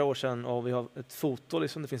drygt 100 år sedan, och vi har ett foto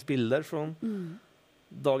liksom, det finns bilder från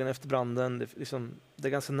dagen efter branden. Det är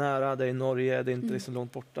ganska nära, det är i Norge, det är inte liksom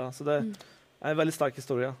långt borta. Så det är en väldigt stark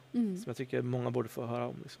historia som jag tycker många borde få höra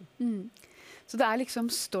om. Liksom. Så det är liksom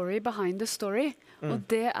story behind the story. Och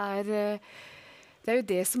det är ju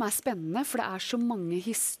det som är spännande, för det är så många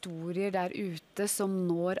historier där ute som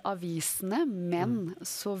når avisene, men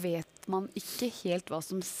så vet man inte helt vad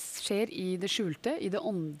som sker i det skjulte, i det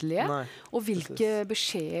åndliga. Nej, och vilka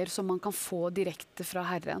beskeder som man kan få direkt från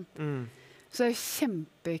Herren. Så det är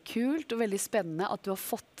kämpekult och väldigt spännande att du har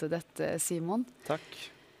fått detta, Simon.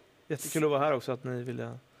 Tack. Jättekul att vara här också, att ni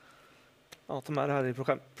ville ta med det här i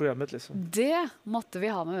programmet. Liksom. Det måtte vi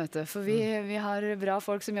ha med, vet du, för vi har bra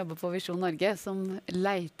folk som jobbar på Vision Norge, som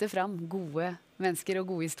leiter fram gode mennesker og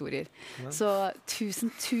gode historier. Så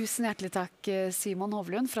tusen hjertelig takk, Simon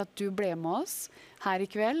Hovlund, for at du ble med oss her i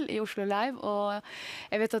kveld i Oslo Live. Og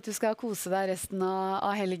jeg vet at du skal kose deg resten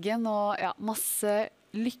av helgen, og ja, masse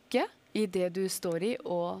lykke i det du står i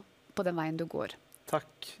og på den veien du går.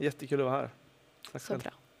 Tack, jättekul å være her. Takk Så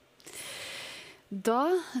bra. Da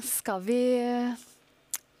skal vi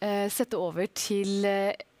sette over til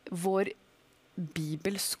vår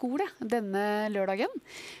bibelskole denne lørdagen.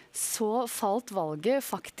 Så falt valget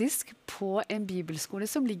faktisk på en bibelskole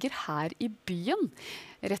som ligger her i byen.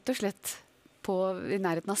 Rett og slett i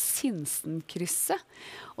nærheten av Sinsenkrysset.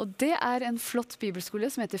 Og det er en flott bibelskole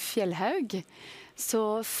som heter Fjellhaug. Så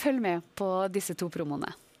følg med på disse to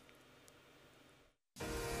promoene.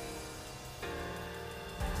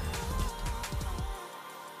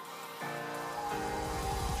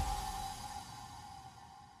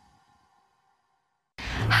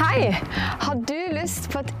 Hei! Har du lyst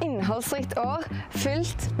på et innholdsrikt år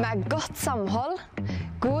fylt med godt samhold,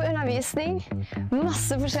 god undervisning,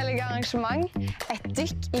 masse forskjellige arrangement, et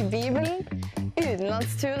dykk i Bibelen,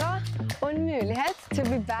 utenlandsturer og en mulighet til å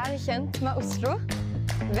bli bedre kjent med Oslo?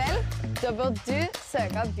 Vel, da bør du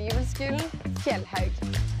søke Bibelskolen Fjellhaug.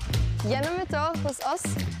 Gjennom et år hos oss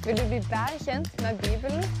vil du bli bedre kjent med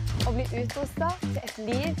Bibelen og bli utrustet til et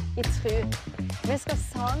liv i tro. Vi skal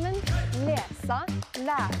sammen lese,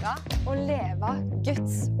 lære og leve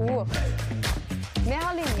Guds ord. Vi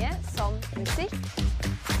har linjer som musikk,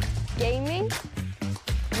 gaming,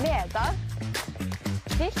 leder,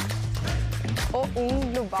 krikk og ung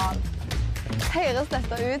global. Høres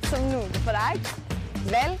dette ut som noe for deg?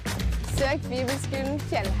 Vel, søk Bibelskolen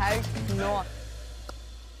Fjellhaug nå.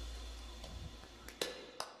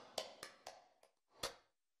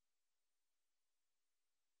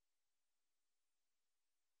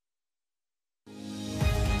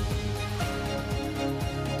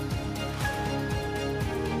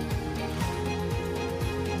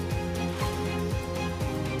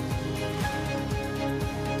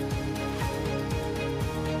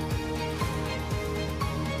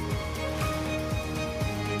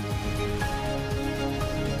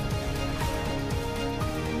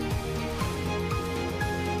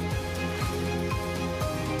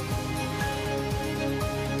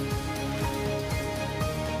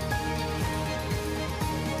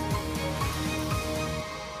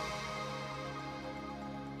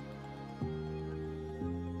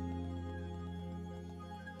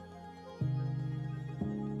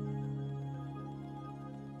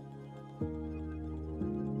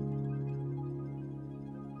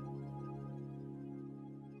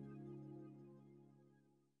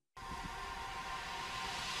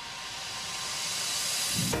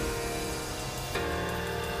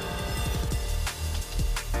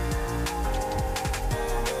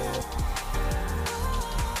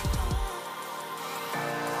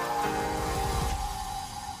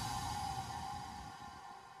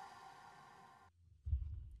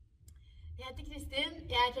 Jeg heter Kristin,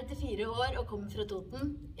 jeg er 34 år og kommer fra Toten.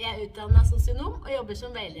 Jeg er utdannet sosionom og jobber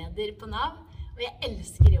som veileder på Nav, og jeg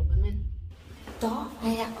elsker jobben min. Da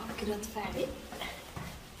er jeg akkurat ferdig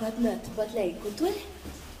på et møte på et legekontor.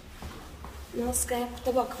 Nå skal jeg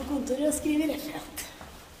tilbake på kontoret og skrive referat.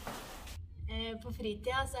 På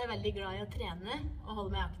fritida så er jeg veldig glad i å trene og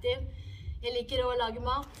holde meg aktiv. Jeg liker å lage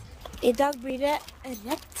mat. I dag blir det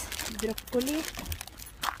ørret, brokkoli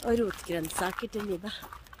og rotgrønnsaker til middag.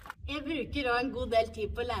 Jeg bruker også en god del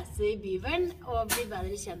tid på å lese i Bibelen og bli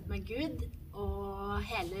bedre kjent med Gud og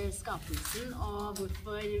hele skapelsen og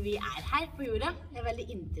hvorfor vi er her på jorda. Jeg er veldig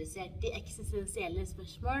interessert i eksistensielle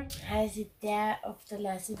spørsmål. Her sitter jeg ofte og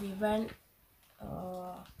leser Bibelen,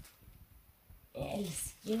 og jeg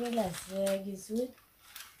elsker å lese Guds ord.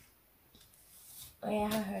 Og jeg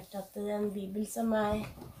har hørt at det er en bibel som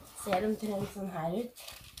ser omtrent sånn her ut.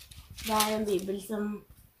 Det er en bibel som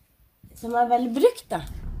er veldig brukt, da.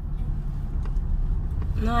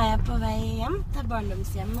 Nå er jeg på vei hjem til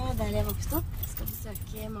barndomshjemmet der jeg vokste opp. Jeg skal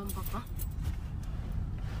besøke mamma og pappa.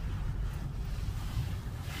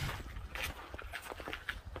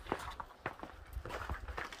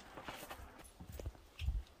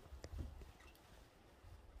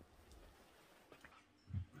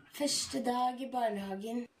 Første dag i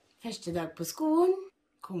barnehagen, første dag på skolen,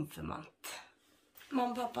 konfirmant.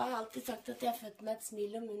 Mamma og pappa har alltid sagt at jeg er født med et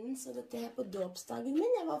smil om munnen, så dette her på dåpsdagen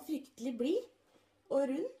min, jeg var fryktelig blid og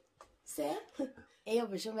rund, se. Jeg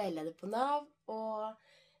jobber som veileder på Nav, og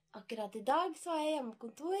akkurat i dag så har jeg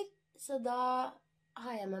hjemmekontor, så da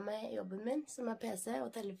har jeg med meg jobben min, som er PC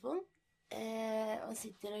og telefon, og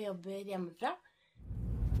sitter og jobber hjemmefra.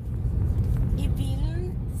 I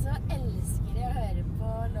bilen så elsker jeg å høre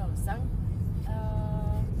på lovsang,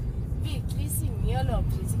 og virkelig synge og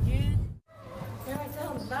lovprise Gud. Jeg har vært til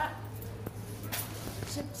handla,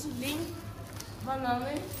 kjøpt kylling,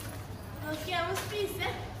 bananer. Nå skal jeg må spise.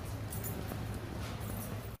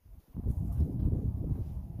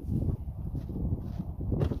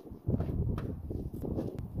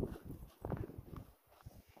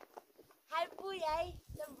 Her bor jeg,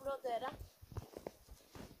 den blå døra.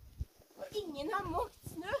 Og ingen har måkt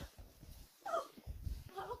snø. Åh,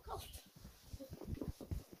 det var kaldt.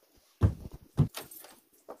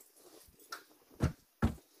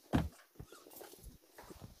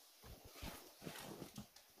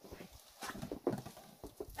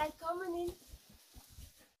 Velkommen inn.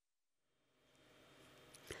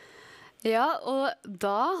 Ja, og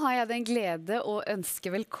da har jeg den glede å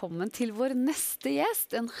ønske velkommen til vår neste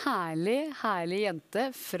gjest, en herlig, herlig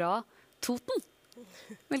jente fra Toten.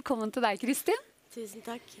 Velkommen til deg, Kristin. Tusen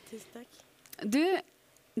takk, tusen takk. Du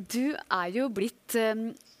er jo blitt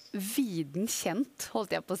viden kjent,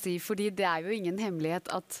 holdt jeg på å si, fordi det er jo ingen hemmelighet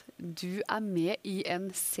at du er med i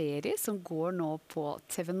en serie som går nå på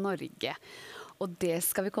TV Norge. Og det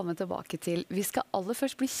skal vi komme tilbake til. Vi skal aller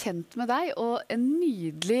først bli kjent med deg, og en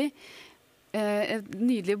nydelige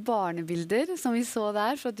barnebilder som vi så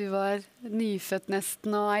der, for at du var nyfødt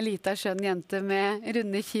nesten, og en liten skjønn jente med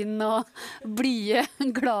runde kinn og blide,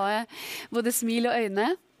 glade, både smil og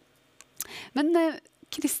øyne. Men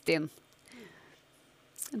Kristin,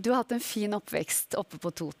 du har hatt en fin oppvekst oppe på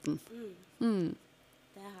Toten.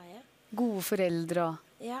 Det har jeg. Gode foreldre og...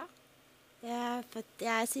 Ja, jeg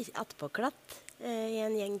er attpåklatt i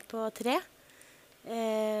en gjeng på 3.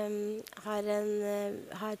 Har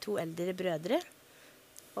 2 eldre brødre,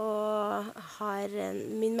 og har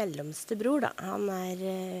min mellomste bror, da. Han er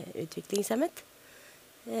utviklingshemmet.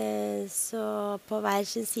 Så på hver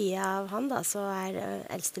sin side av han, da, så er det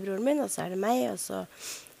eldstebroren min, og så er det meg, og så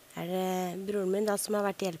er det broren min da, som har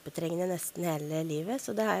vært hjelpetrengende nesten hele livet.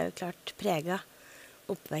 Så det har jo klart preget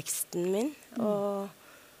oppveksten min, og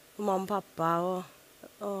mamma og pappa,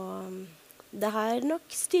 og det har nok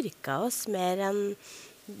styrket oss mer enn,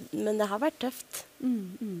 men det har vært tøft.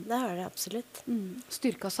 Det har det absolutt.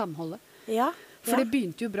 Styrket samholdet. Ja. For det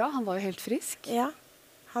begynte jo bra, han var jo helt frisk. Ja,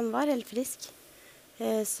 han var helt frisk.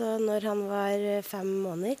 Så når han var 5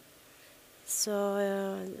 måneder, så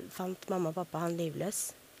fant mamma og pappa han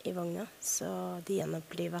livløs i vogna, så de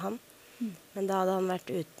gjenopplivet han. Men da hadde han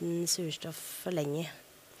vært uten surstoff for lenge.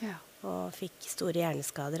 Ja. Og fikk store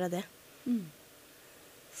hjerneskader av det.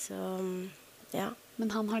 Så, ja. Men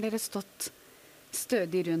han har dere stått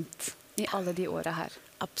stødig rundt i alle de årene her.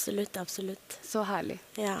 Absolutt, absolutt. Så herlig.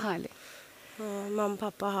 Ja. Herlig. Og mamma og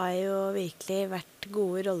pappa har jo virkelig vært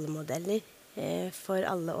gode rollemodeller for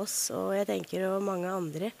alle oss, og jeg tenker jo mange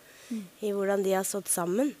andre, i hvordan de har stått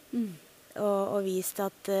sammen. Og vist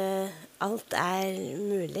at alt er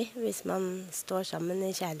mulig hvis man står sammen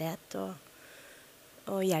i kjærlighet og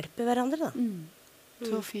hjelper hverandre, da.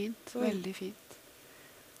 Så fint. Veldig fint.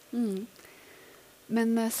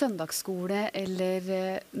 Men søndagsskole eller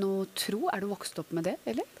noe tro, er du vokst opp med det,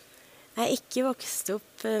 eller? Jeg er ikke vokst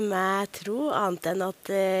opp med tro, annet enn at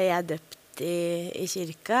jeg er døpt i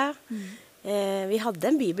kirka. Vi hadde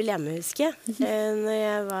en bibel hjemme, husker jeg, når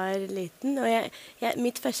jeg var liten. Og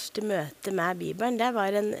mitt første møte med Bibelen, det var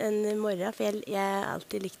en morgen, for jeg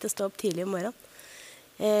alltid likte å stå opp tidlig om morgenen.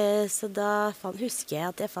 Så da husker jeg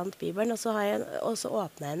at jeg fant Bibelen, og så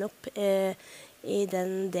åpnet jeg den opp i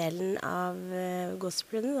den delen av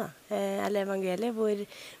gospelene, da, eller evangeliet,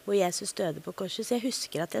 hvor Jesus døde på korset. Så jeg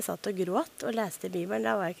husker at jeg satt og gråt og leste Bibelen.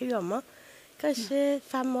 Da var jeg ikke gammel. Kanskje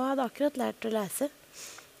 5 år, hadde akkurat lært å lese.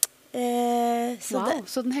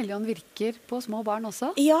 Så Den hellige ånd virker på små barn også?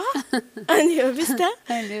 Ja, han gjør visst det.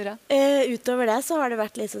 Veldig bra. Utover det så har det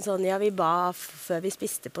vært liksom sånn, ja, vi ba før vi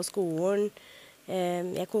spiste på skolen.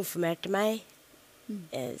 Jeg konfirmerte meg.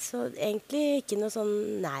 Så egentlig ikke noe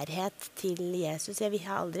sånn nærhet til Jesus. Jeg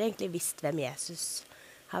har aldri egentlig visst hvem Jesus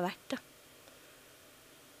har vært, da.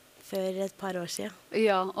 Før et par år siden.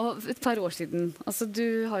 Ja, og et par år siden. Altså,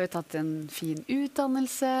 du har jo tatt en fin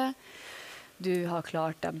utdannelse. Du har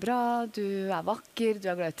klart deg bra. Du er vakker. Du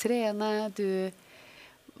er glad i å trene.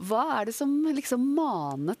 Hva er det som liksom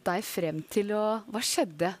manet deg frem til hva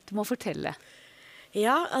skjedde? Du må fortelle.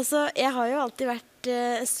 Ja, altså, jeg har jo alltid vært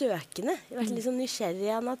søkende. Jeg har vært litt sånn nysgjerrig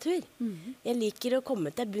av natur. Jeg liker å komme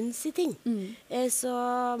til bunns i ting. Så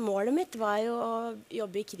målet mitt var jo å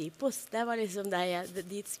jobbe i Kripos. Det var liksom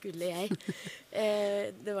dit skulle jeg.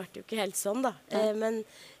 Det ble jo ikke helt sånn, da. Men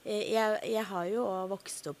jeg har jo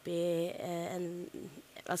vokst opp i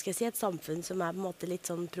et samfunn som er på en måte litt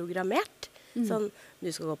sånn programmert. Sånn, du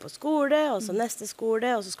skal gå på skole, og så neste skole,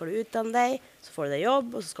 og så skal du utdanne deg, så får du deg jobb,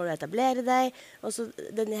 og så skal du etablere deg, og så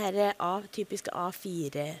denne her typiske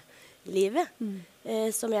A4-livet,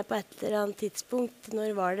 som jeg på et eller annet tidspunkt,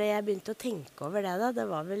 når var det jeg begynte å tenke over det da? Det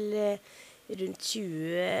var vel rundt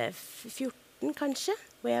 2014 kanskje,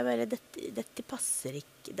 hvor jeg bare, dette passer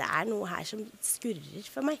ikke, det noe her som skurrer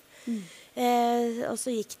for meg. Og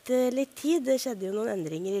så gikk det litt tid, det skjedde jo noen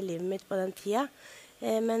endringer i livet mitt på den tida,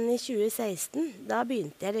 men i 2016, da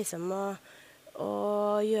begynte jeg liksom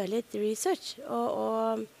å gjøre litt research,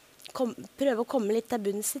 og prøve å komme litt til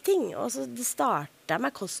bunns i ting, og så det startet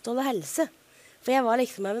med kosthold og helse. For jeg var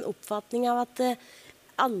liksom av en oppfatning av at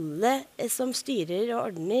alle som styrer og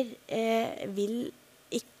ordner vil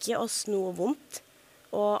ikke oss noe vondt,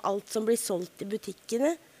 og alt som blir solgt i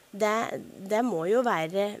butikkene, det må jo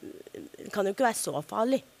være, kan jo ikke være så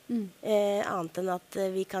farlig, annet enn at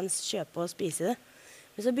vi kan kjøpe og spise det.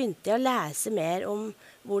 Men så begynte jeg å lese mer om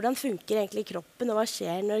hvordan funker egentlig kroppen, og hva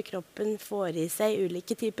skjer når kroppen får i seg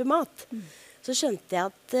ulike typer mat. Så skjønte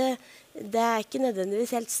jeg at det ikke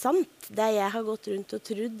nødvendigvis helt sant, det jeg har gått rundt og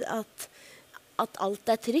trodd at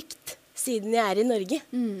alt trygt, siden jeg i Norge.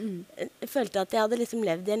 Jeg følte at jeg hadde liksom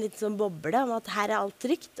levd i en liten sånn boble om at her alt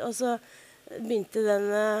trygt, og så begynte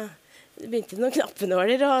noen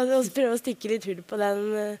knappenåler og prøve å stikke litt hull på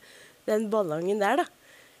den ballongen der da.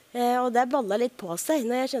 Og det ballet litt på seg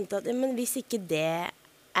når jeg skjønte at men hvis ikke det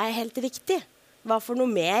helt riktig, hva for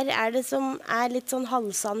noe mer det som litt sånn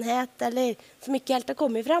halvsannhet, eller som ikke helt har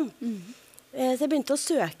kommet fram. Så jeg begynte å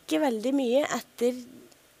søke veldig mye etter,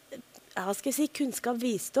 hva skal jeg si, kunnskap,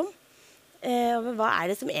 visdom. Hva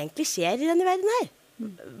det som egentlig skjer i denne verden her?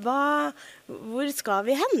 Hvor skal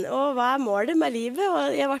vi hen? Og hva målet med livet?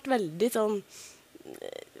 Og jeg ble veldig sånn,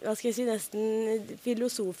 hva skal jeg si, nesten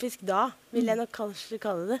filosofisk da, vil jeg nok kanskje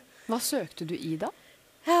kalle det. Hva søkte du i da?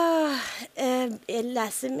 Jeg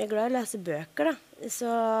er glad i å lese bøker da, så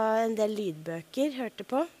en del lydbøker hørte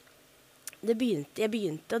på. Jeg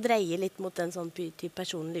begynte å dreie litt mot en sånn type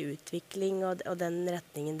personlig utvikling og den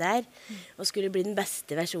retningen der, og skulle bli den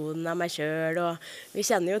beste versjonen av meg selv, og vi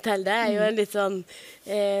kjenner jo til det, jo en litt sånn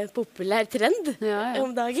populær trend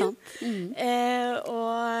om dagen.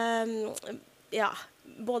 Ja,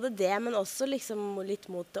 både det, men også liksom litt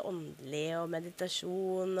mot det åndelige og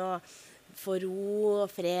meditasjon, og få ro og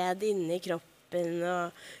fred inne i kroppen.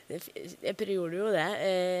 Og jeg gjorde jo det,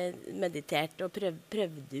 mediterte og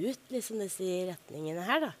prøvde ut liksom disse retningene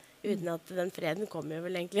her da, uten at den freden kom jo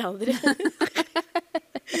vel egentlig aldri.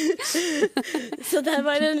 Så det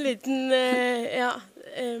var en liten,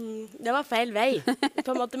 det var feil vei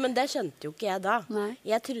på en måte, men det skjønte jo ikke jeg da.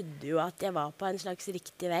 Jeg trodde jo at jeg var på en slags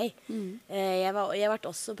riktig vei. Jeg ble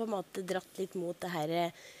også på en måte dratt litt mot det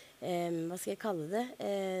her, hva skal jeg kalle det?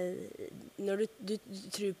 Når du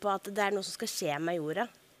tror på at det noe som skal skje med jorda.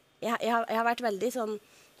 Jeg har vært veldig sånn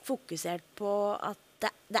fokusert på at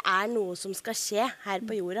det noe som skal skje her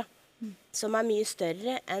på jorda, som mye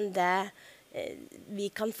større enn det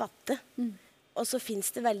vi kan fatte. Og så finnes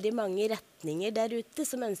det veldig mange retninger der ute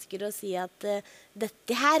som ønsker å si at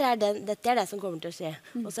dette er det som kommer til å skje.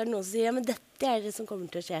 Og så det noen som sier, ja, men dette er det som kommer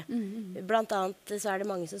til å skje. Blant annet så det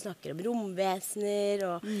mange som snakker om romvesener,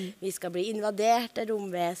 og vi skal bli invadert av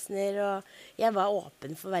romvesener, og jeg var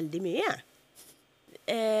åpen for veldig mye.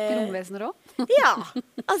 Romvesener også? Ja,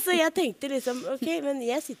 altså jeg tenkte liksom, ok, men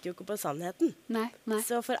jeg sitter jo ikke på sannheten. Nei.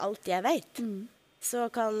 Så for alt jeg vet, så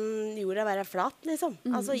kan jorda være flat, liksom.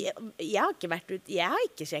 Altså, jeg har ikke vært ut, jeg har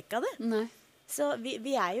ikke sjekket det. Nei. Så vi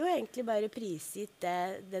jo egentlig bare prisgitt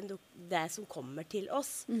det som kommer til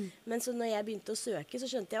oss. Men så når jeg begynte å søke, så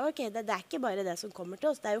skjønte jeg, ok, det ikke bare det som kommer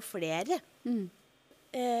til oss, det jo flere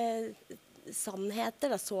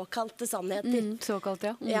sannheter, da, såkalte sannheter. Såkalt,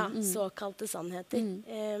 ja. Ja, såkalte sannheter.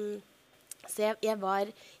 Så jeg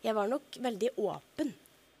var nok veldig åpen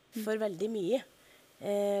for veldig mye.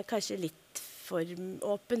 Kanskje litt for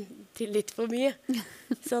åpen til litt for mye.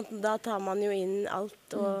 Sånn, da tar man jo inn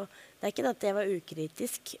alt, og det ikke det at jeg var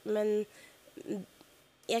ukritisk, men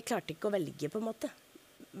jeg klarte ikke å velge på en måte.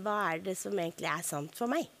 Hva det som egentlig sant for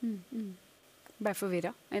meg? Ble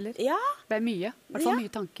forvirret, eller? Ja. Ble mye, i hvert fall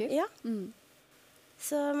mye tanker. Ja.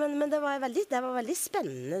 Så, men det var veldig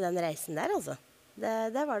spennende, den reisen der, altså.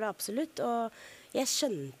 Det var det absolutt, og jeg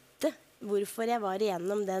skjønte hvorfor jeg var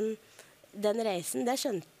igjennom den reisen. Det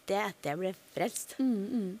skjønte jeg etter jeg ble frelst.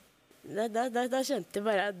 Da skjønte jeg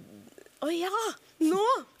bare, ja, nå!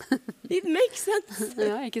 It makes sense!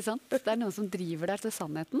 Ja, ikke sant? Det noe som driver deg til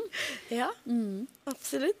sannheten. Ja,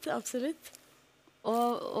 absolutt.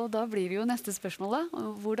 Og da blir det jo neste spørsmål da.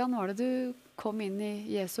 Hvordan var det du kom inn i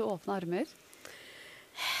Jesu åpne armer?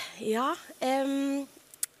 Ja,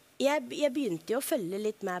 Jeg begynte jo å følge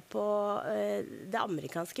litt med på det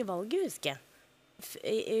amerikanske valget, husker jeg.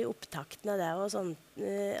 I opptakten av det og sånn.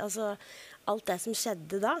 Altså, alt det som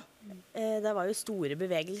skjedde da. Det var jo store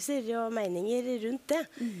bevegelser og meninger rundt det.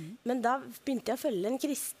 Men da begynte jeg å følge en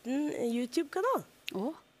kristen YouTube-kanal.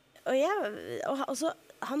 Og så,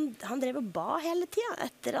 han drev og ba hele tiden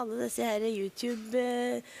etter alle disse her YouTube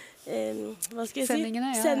hva skal jeg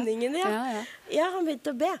Sendingene, si? Sendingene, ja. Ja, han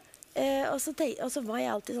begynte å be. Og så var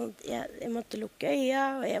jeg alltid sånn, jeg måtte lukke øya,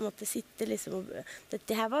 og jeg måtte sitte liksom,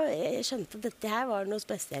 jeg skjønte at dette her var noe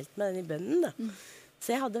spesielt med den i bønnen da.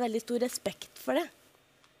 Så jeg hadde veldig stor respekt for det.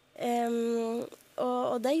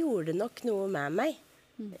 Og det gjorde nok noe med meg.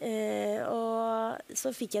 Og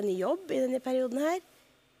så fikk jeg en ny jobb i denne perioden her.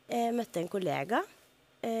 Jeg møtte en kollega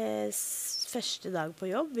første dag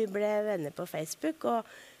på jobb. Vi ble venner på Facebook, og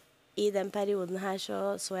i den perioden her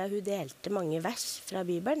så jeg hun delte mange vers fra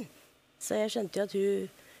Bibelen. Så jeg skjønte jo at hun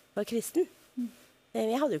var kristen.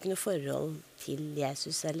 Jeg hadde jo ikke noe forhold til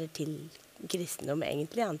Jesus eller til kristendom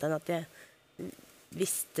egentlig, annet enn at jeg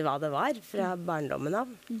visste hva det var fra barndommen av.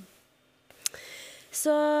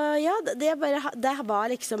 Så ja, det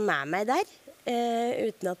var liksom med meg der,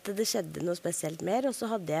 uten at det skjedde noe spesielt mer. Og så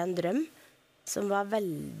hadde jeg en drøm som var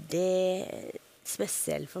veldig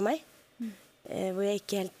spesiell for meg, hvor jeg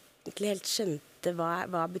ikke helt skjønte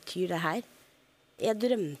hva betyr det her. Jeg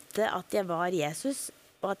drømte at jeg var Jesus,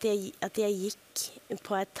 og at jeg gikk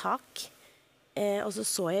på et tak, og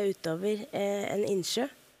så jeg utover en innsjø,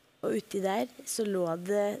 og uti der så lå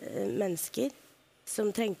det mennesker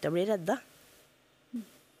som trengte å bli redda.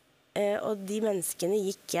 Og de menneskene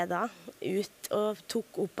gikk jeg da ut og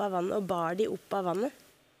tok opp av vannet, og bar de opp av vannet.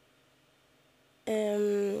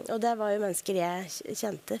 Og det var jo mennesker jeg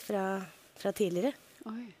kjente fra tidligere.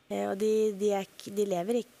 Og de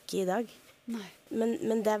lever ikke i dag. Nei.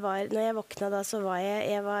 Men det var, når jeg våkna da, så var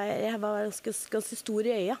jeg var ganske stor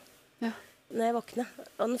i øya. Ja. Når jeg våkna.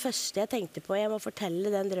 Og den første jeg tenkte på, jeg må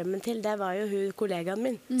fortelle den drømmen til, det var jo kollegaen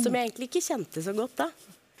min, som jeg egentlig ikke kjente så godt da.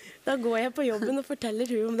 Da går jeg på jobben og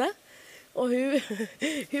forteller hun om det. Og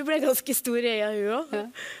hun ble ganske stor i øya, hun også. Ja.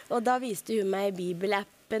 Og da viste hun meg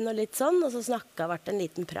bibelappen og litt sånn, og så ble det en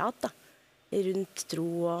liten prat da, rundt tro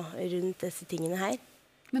og rundt disse tingene her.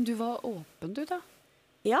 Men du var åpen du da?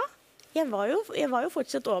 Ja, jeg var jo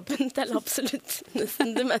fortsatt åpen til absolutt nesten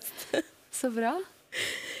det meste. Så bra.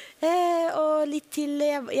 Og litt til,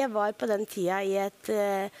 jeg var på den tida i et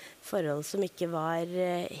forhold som ikke var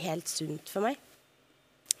helt sunt for meg,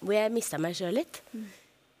 hvor jeg mistet meg selv litt.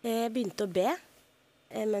 Jeg begynte å be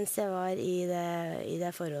mens jeg var i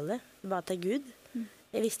det forholdet, ba til Gud.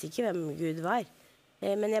 Jeg visste ikke hvem Gud var,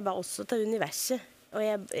 men jeg ba også til universet. Og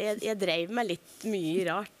jeg drev meg litt mye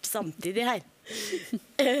rart samtidig her.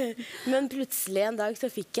 Men plutselig en dag så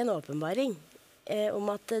fikk jeg en åpenbaring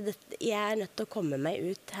om at jeg er nødt til å komme meg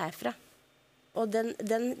ut herfra. Og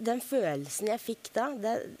den følelsen jeg fikk da,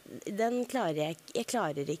 den klarer jeg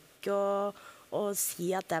klarer ikke å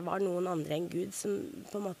si at det var noen andre enn Gud som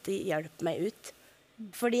på en måte hjalp meg ut.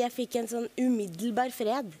 Fordi jeg fikk en sånn umiddelbar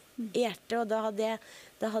fred i hjertet, og da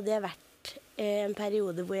hadde jeg vært en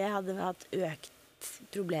periode hvor jeg hadde hatt økt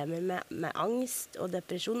problemer med angst og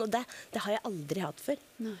depresjon, og det har jeg aldri hatt før.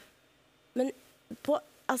 Nei. Men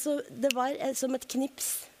det var som et knips,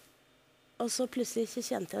 og så plutselig så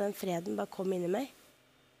kjente jeg den freden bare kom inn i meg.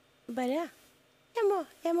 Bare, jeg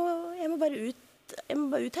må bare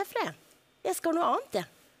ut herfra, jeg skal noe annet, jeg.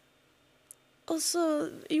 Og så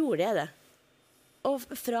gjorde jeg det. Og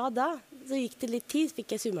fra da, så gikk det litt tid,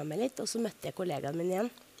 fikk jeg summa meg litt, og så møtte jeg kollegaen min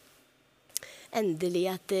igjen. Endelig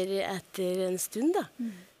etter en stund da,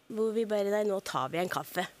 hvor vi bare, nå tar vi en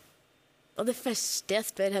kaffe. Og det første jeg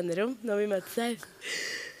spør henne om når vi møtes her,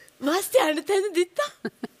 hva er stjernetegnet ditt da?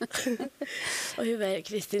 Og hun bare,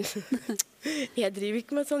 Kristin, jeg driver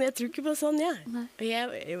ikke med sånn, jeg tror ikke på sånn, jeg. Og jeg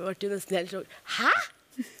ble jo nesten helt sånn, hæ?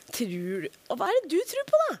 Tror du? Og hva er det du tror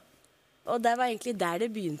på da? Og det var egentlig der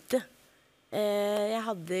det begynte. Jeg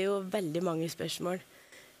hadde jo veldig mange spørsmål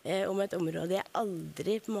om et område jeg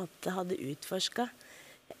aldri på en måte hadde utforsket,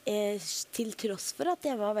 til tross for at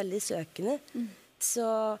jeg var veldig søkende. Så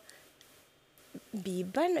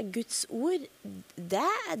Bibelen, Guds ord, det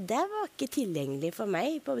var ikke tilgjengelig for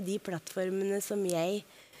meg på de plattformene som jeg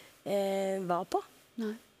var på.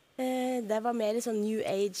 Nei. Det var mer sånn New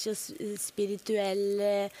Age og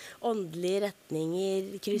spirituelle, åndelige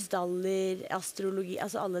retninger, krystaller, astrologi,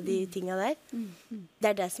 altså alle de tingene der.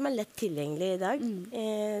 Det er det som er lett tilgjengelig i dag,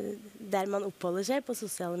 der man oppholder seg på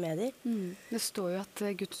sosiale medier. Det står jo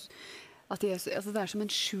at Jesus, det er som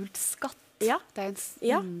en skjult skatt. Ja. Det er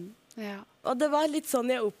ja. Ja. Og det var litt sånn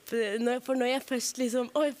for når jeg først liksom,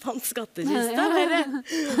 fant skattkista,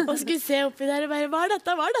 og skulle se oppi der og bare, hva er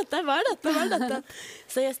dette?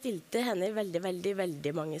 Så jeg stilte henne veldig, veldig,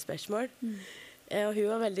 veldig mange spørsmål. Og hun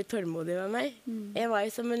var veldig tålmodig med meg. Jeg var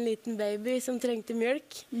jo som en liten baby som trengte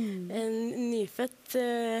mjølk. En nyfødt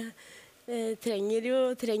trenger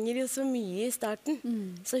jo så mye i starten.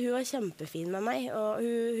 Så hun var kjempefin med meg, og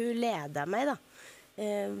hun ledet meg da.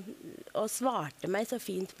 Og svarte meg så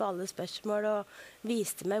fint på alle spørsmål og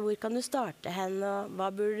viste meg hvor kan du starte hen og hva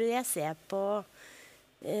burde jeg se på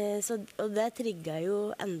og det trigget jo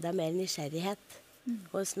enda mer nysgjerrighet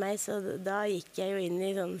hos meg, så da gikk jeg jo inn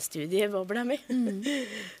i sånn studiebobla mi.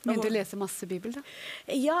 Begynte du å lese masse Bibel da?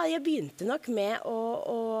 Ja, jeg begynte nok med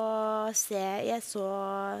å se, jeg så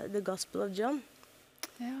The Gospel of John.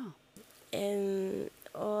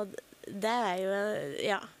 Og det jo,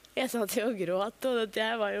 ja, jeg satt jo og gråt, og dette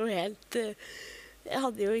var jo helt jeg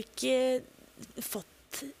hadde jo ikke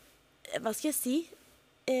fått, hva skal jeg si,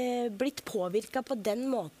 blitt påvirket på den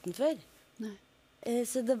måten før.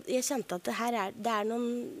 Så jeg kjente at det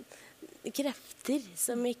noen krefter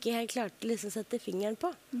som ikke jeg klarte liksom å sette fingeren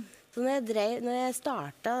på. Så når jeg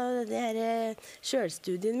startet det her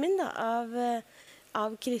selvstudien min da,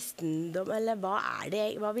 av kristendom, eller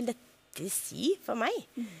hva vil dette si for meg?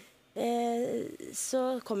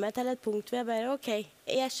 Så kom jeg til et punkt hvor jeg bare, ok,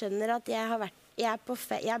 jeg skjønner at jeg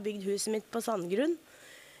har bygd huset mitt på sandgrunn.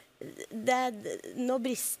 Nå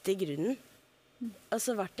brister grunnen. Og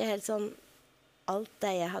så ble det helt sånn, alt det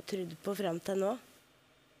jeg har trodd på frem til nå,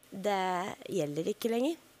 det gjelder ikke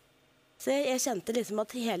lenger. Så jeg kjente liksom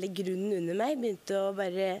at hele grunnen under meg begynte å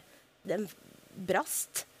bare, den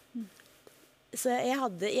brast. Så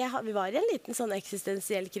vi var i en liten sånn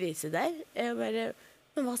eksistensiell krise der. Jeg bare,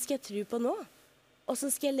 men hva skal jeg tro på nå?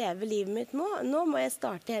 Hvordan skal jeg leve livet mitt nå? Nå må jeg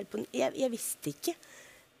starte helt på... Jeg visste ikke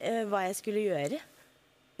hva jeg skulle gjøre,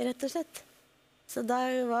 rett og slett. Så da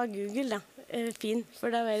var Google fin,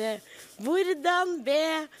 for da var det hvordan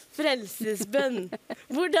be frelsesbønn?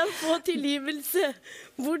 Hvordan få tilgivelse?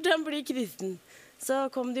 Hvordan bli kristen? Så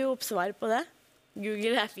kom det jo opp svar på det.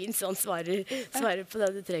 Google fin sånn, svarer på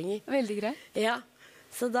det du trenger. Veldig greit. Ja,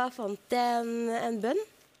 så da fant jeg en bønn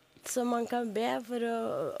som man kan be for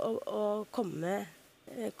å komme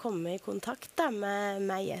i kontakt da,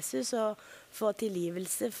 med Jesus og få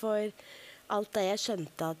tilgivelse for alt det jeg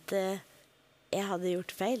skjønte at jeg hadde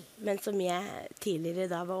gjort feil, men som jeg tidligere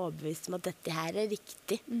da var overbevist om at dette her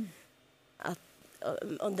riktig.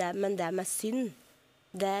 Men det med synd,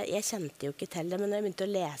 jeg kjente jo ikke til det, men når jeg begynte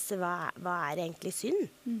å lese hva egentlig synd,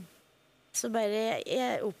 så bare,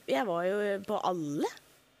 jeg var jo på alle.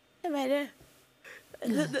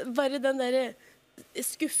 Bare den der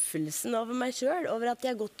skuffelsen over meg selv, over at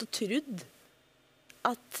jeg har gått og trodd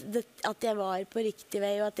at jeg var på riktig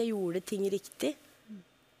vei, og at jeg gjorde ting riktig.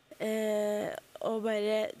 Og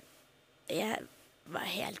bare, jeg var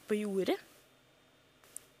helt på jordet.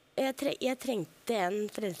 Jeg trengte en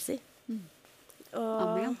frelser.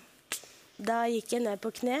 Og da gikk jeg ned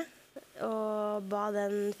på kne og ba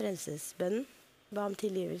den frelsesbønnen, ba om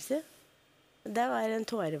tilgivelse. Det var en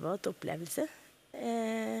tårevåt opplevelse.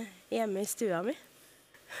 Hjemme i stua mi.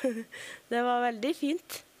 Det var veldig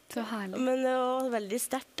fint. Så herlig. Men det var veldig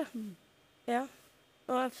sterkt da. Ja.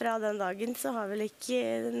 Og fra den dagen så har vel ikke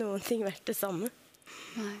noen ting vært det samme.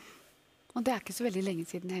 Nei. Og det ikke så veldig lenge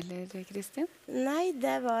siden heller, Kristin? Nei,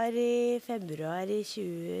 det var i februar i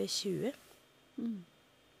 2020.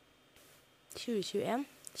 2021.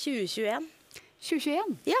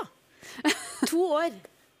 2021? Ja. 2 år.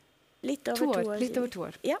 Litt over 2 år. Litt over 2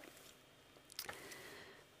 år. Ja.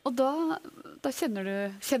 Og da kjenner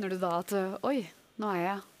du da at oi, nå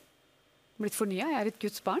jeg blitt fornyet, jeg et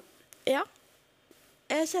Guds barn? Ja,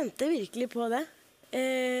 jeg kjente virkelig på det.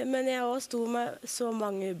 Men jeg også sto med så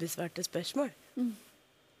mange ubesvarte spørsmål.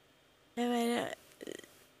 Jeg bare,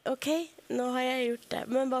 ok, nå har jeg gjort det,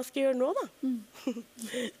 men hva skal jeg gjøre nå da?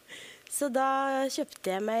 Så da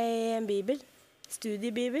kjøpte jeg meg en bibel,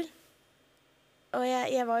 studiebibel. Og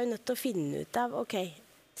jeg var jo nødt til å finne ut av, ok,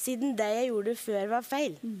 siden det jeg gjorde før var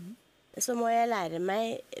feil, så må jeg lære meg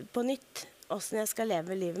på nytt hvordan jeg skal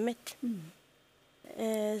leve livet mitt.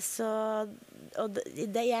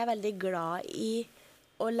 Jeg veldig glad i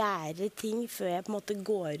å lære ting før jeg på en måte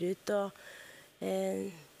går ut og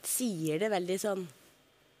sier det veldig sånn,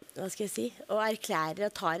 hva skal jeg si, og erklærer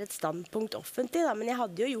og tar et standpunkt offentlig da, men jeg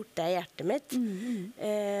hadde jo gjort det i hjertet mitt,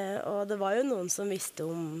 og det var jo noen som visste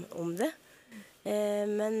om det.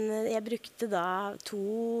 Men jeg brukte da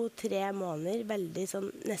 2-3 måneder, veldig sånn,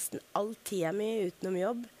 nesten all tida mi utenom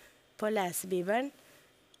jobb, på å lese Bibelen,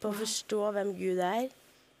 på å forstå hvem Gud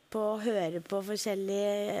på å høre på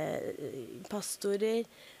forskjellige pastorer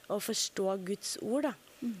og forstå Guds ord, da.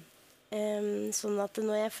 Sånn at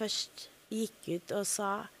når jeg først gikk ut og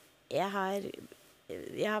sa jeg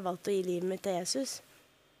har valgt å gi livet mitt til Jesus,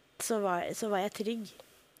 så var jeg trygg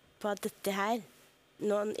på at dette her,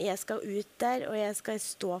 når jeg skal ut der, og jeg skal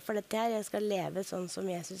stå for dette her, jeg skal leve sånn som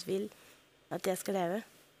Jesus vil at jeg skal leve.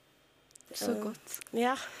 Så godt.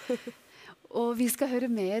 Ja. Og vi skal høre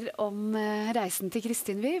mer om reisen til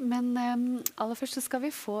Kristin, men aller først så skal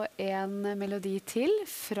vi få en melodi til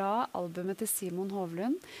fra albumet til Simon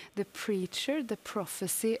Hovlund, The Preacher, The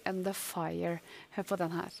Prophecy and the Fire. Hør på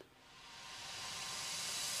den her.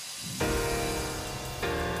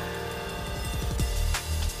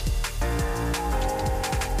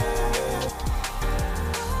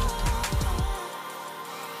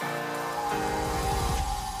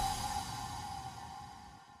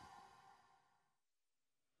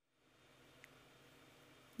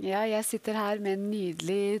 Ja, jeg sitter her med en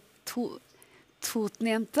nydelig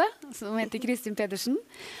Toten-jente som heter Kristin Pedersen.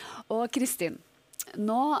 Og Kristin,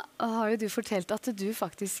 nå har jo du fortalt at du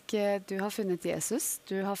har funnet Jesus,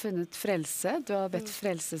 du har funnet frelse, du har bedt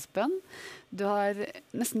frelsesbønn. Du har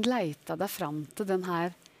nesten leita deg fram til den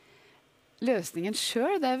her løsningen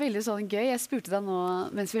selv. Det er veldig sånn gøy. Jeg spurte deg nå,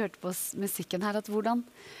 mens vi hørte på musikken her, at hvem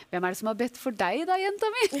er det som har bedt for deg da, jenta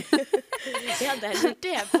mi? Ja, det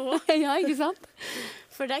lurte jeg på. Ja, ikke sant?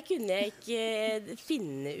 For det kunne jeg ikke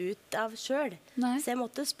finne ut av selv. Så jeg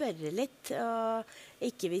måtte spørre litt, og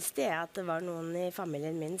ikke visste jeg at det var noen i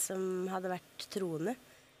familien min som hadde vært troende.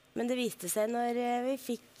 Men det viste seg når vi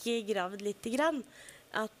fikk gravd litt grann,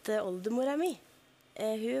 at oldemora mi,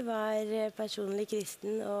 hun var personlig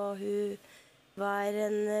kristen, og hun var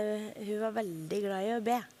veldig glad i å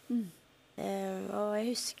be. Og jeg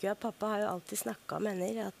husker jo at pappa har jo alltid snakket om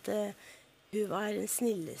henne, at hun var den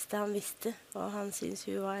snilleste han visste, og han syntes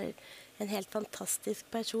hun var en helt fantastisk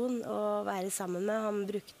person å være sammen med. Han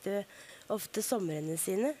brukte ofte somrene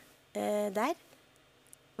sine der,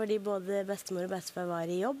 fordi både bestemor og bestefar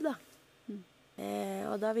var i jobb da.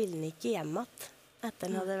 Og da ville han ikke hjem igjen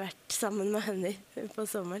etter han hadde vært sammen med henne på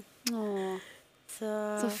sommeren.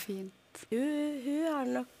 Så fint. Hun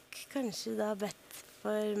har nok kanskje da bedt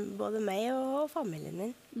for både meg og familien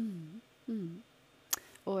min.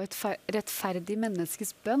 Og et rettferdig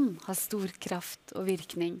menneskes bønn har stor kraft og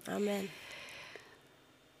virkning. Amen.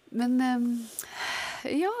 Men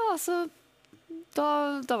ja, altså,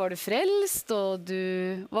 da var du frelst, og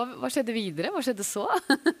hva skjedde videre? Hva skjedde så?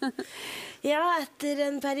 Ja, etter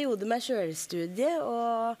en periode med selvstudie,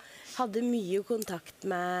 og hadde mye kontakt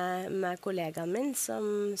med kollegaen min,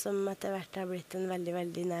 som etter hvert har blitt en veldig,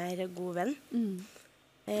 veldig nær og god venn.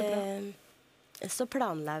 Så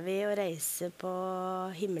planla vi å reise på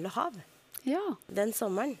himmel og hav den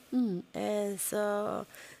sommeren. Så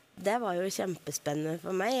det var jo kjempespennende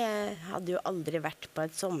for meg. Jeg hadde jo aldri vært på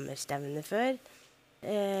et sommerstevne før.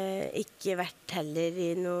 Ikke vært heller i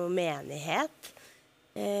noe menighet.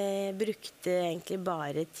 Brukte egentlig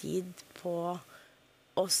bare tid på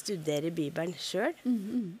å studere Bibelen selv.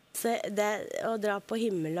 Så å dra på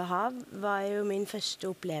himmel og hav var jo min første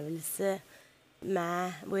opplevelse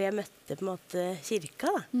hvor jeg møtte på en måte kirka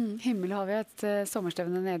da. Himmel har vi et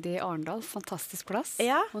sommerstevne nede i Arendal. Fantastisk plass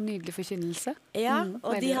og nydelig forkynnelse. Ja,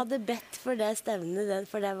 og de hadde bedt for det stevnet,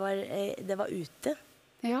 for det var ute.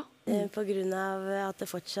 På grunn av at det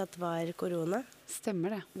fortsatt var korona.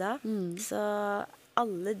 Stemmer det. Da. Så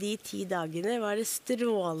alle de 10 dagene var det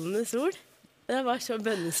strålende sol. Det var så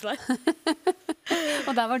bønnesvar.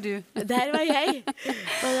 Og der var du. Der var jeg.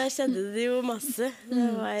 Og der skjedde det jo masse. Det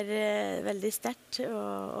var veldig sterkt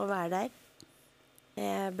å være der.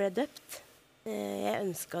 Jeg ble døpt. Jeg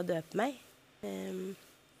ønsket å døpe meg.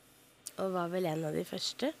 Og var vel en av de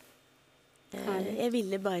første. Jeg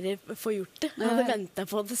ville bare få gjort det. Jeg hadde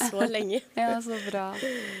ventet på det så lenge. Ja, så bra.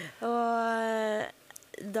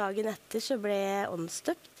 Og dagen etter så ble jeg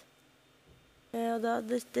åndsdøpt. Og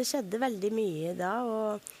det skjedde veldig mye da,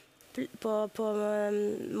 og på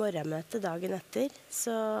morgenmøtet dagen etter,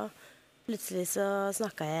 så plutselig så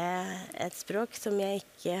snakket jeg et språk som jeg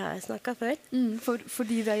ikke har snakket før. For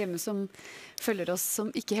de der hjemme som følger oss, som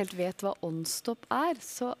ikke helt vet hva åndsdåp er,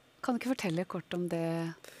 så kan du ikke fortelle kort om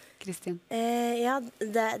det, Kristin? Ja,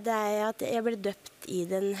 det er at jeg ble døpt i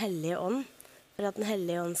Den hellige ånd, for at Den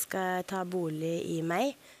hellige ånd skal ta bolig i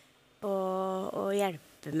meg, og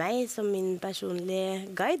hjelpe meg som min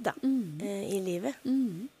personlige guide da, i livet.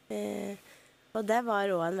 Og det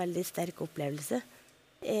var også en veldig sterk opplevelse.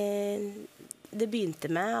 Det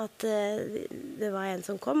begynte med at det var en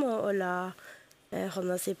som kom og la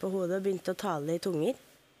hånda si på hodet og begynte å tale i tunger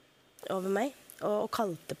over meg. og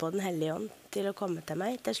kalte på Den hellige ånd til å komme til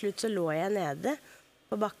meg. Til slutt så lå jeg nede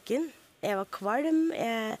på bakken. Jeg var kvalm.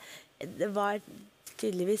 Det var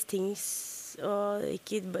tydeligvis ting, og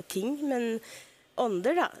ikke ting, men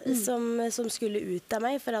ånder da, som skulle ut av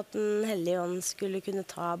meg for at Den hellige ånd skulle kunne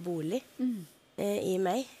ta bolig i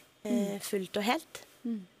meg, fullt og helt.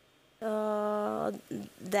 Og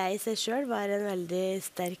det i seg selv var en veldig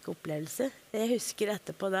sterk opplevelse. Jeg husker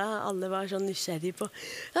etterpå da, alle var sånn nysgjerrige på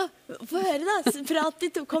ja, få høre da, prat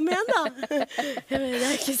litt, kom igjen da. Det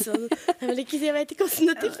er ikke sånn, jeg vet ikke hvordan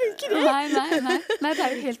dette funker. Nei, det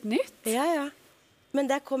er jo helt nytt. Ja. Men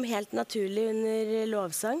det kom helt naturlig under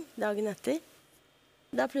lovsang dagen etter.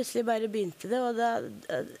 Da plutselig bare begynte det, og da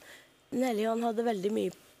Den hellige ånd hadde veldig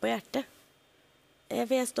mye på hjertet.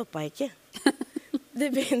 For jeg stoppet ikke. Det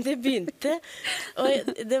begynte, og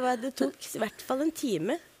det tok i hvert fall en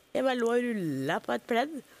time. Jeg bare lå og rullet på et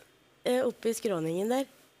pledd oppe i skråningen der.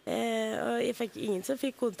 Og jeg fikk ingen som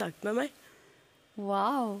fikk kontakt med meg.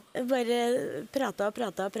 Wow. Jeg bare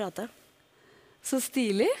pratet. Så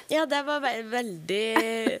stilig. Ja, det var veldig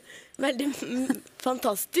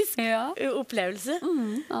fantastisk opplevelse.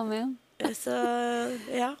 Amen. Så,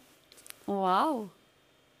 ja. Wow.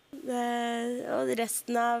 Og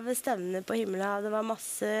resten av stevnene på himmelen, det var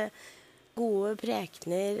masse gode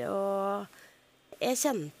prekener, og jeg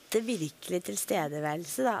kjente virkelig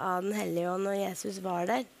tilstedeværelse da, av Den hellige ånd, og Jesus var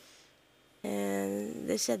der.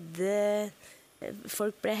 Det skjedde,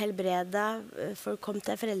 folk ble helbredet, folk kom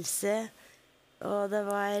til frelse, og det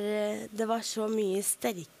var så mye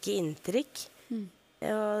sterke inntrykk.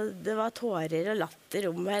 Og det var tårer og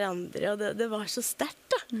latter om hverandre, og det var så sterkt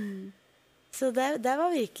da. Så det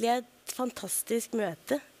var virkelig et fantastisk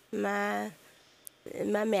møte med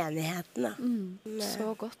menigheten. Da.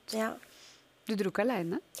 Så godt. Ja. Du dro ikke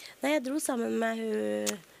alene? Nei, jeg dro sammen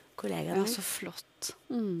med kollegaen min. Ja, så flott.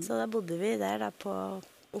 Så da bodde vi der da,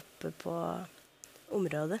 oppe på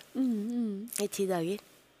området i 10 dager.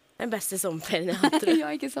 Den beste sommerferien jeg har, tror jeg. Ja,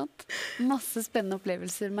 ikke sant? Masse spennende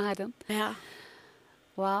opplevelser med Herren. Ja.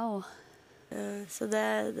 Wow. Så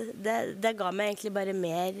det ga meg egentlig bare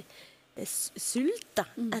mer sult da,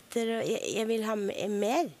 jeg vil ha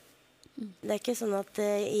mer. Det er ikke sånn at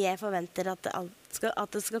jeg forventer at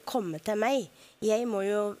det skal komme til meg. Jeg må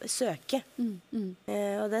jo søke.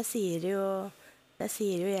 Og det sier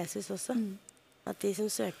jo Jesus også. At de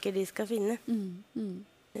som søker, de skal finne.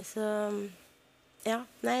 Så, ja,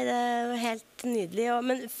 nei, det var helt nydelig.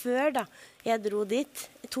 Men før da, jeg dro dit,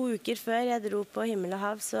 2 uker før jeg dro på Himmel og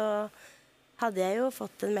Hav, så hadde jeg jo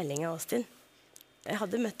fått en melding av Austin. Jeg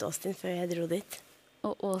hadde møtt Austin før jeg dro dit.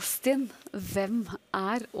 Og Austin, hvem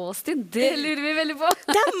er Austin? Det lurer vi veldig på.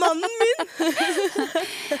 Det er mannen min!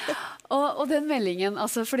 og den meldingen,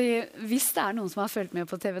 altså, fordi hvis det er noen som har følt med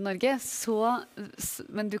på TV Norge,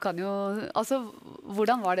 men du kan jo, altså,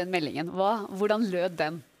 hvordan var den meldingen? Hvordan lød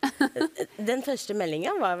den? Den første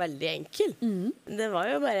meldingen var veldig enkel. Det var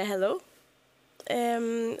jo bare hello.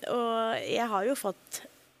 Og jeg har jo fått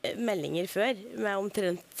meldinger før med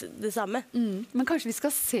omtrent det samme. Men kanskje vi skal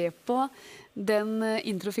se på den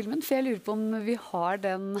introfilmen, for jeg lurer på om vi har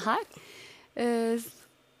den her.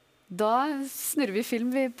 Da snurrer vi film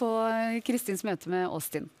på Kristins møte med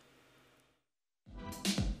Austin.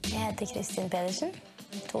 Jeg heter Kristin Pedersen,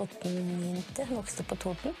 Toten-jente, vokste på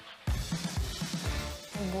Toten.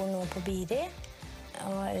 Jeg bor nå på Biri,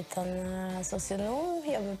 og er utdannet sosionom,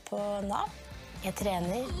 jobber på Nav. Jeg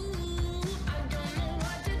trener.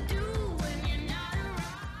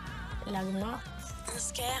 Lager mat. Nå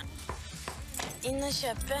skal jeg inn og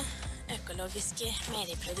kjøpe økologiske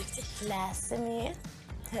meieriprodukter. Leser mye,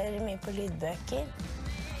 hører mye på lydbøker.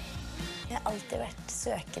 Jeg har alltid vært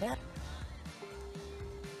søkende.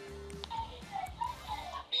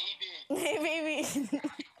 Hey, baby.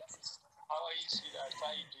 How are you, sweetheart? How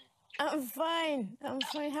are you doing? I'm fine.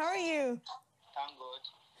 How are you? I'm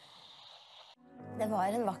good. Det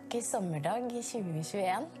var en vakker sommerdag i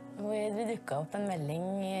 2021, hvor det dukket opp en melding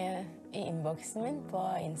i innboksen min på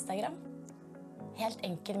Instagram. Helt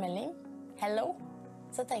enkel melding. Hello.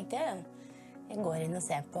 Så tenkte jeg går inn og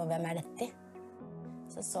ser på hvem er dette.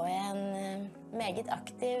 Så jeg en meget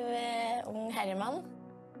aktiv ung herremann.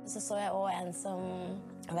 Så jeg også en som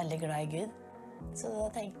er veldig glad i Gud. Så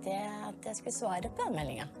da tenkte jeg at jeg skulle svare på den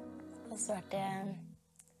meldingen. Og svarte jeg,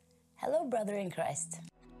 hello brother in Christ.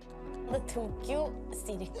 Det tok jo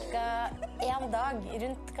cirka 1 dag,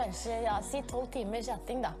 rundt kanskje, si 12 timer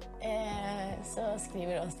chatting da. Så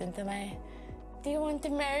skriver Austin til meg, do you want to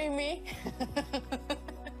marry me?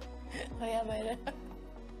 Og jeg bare,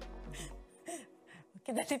 var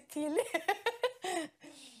ikke det litt tidlig?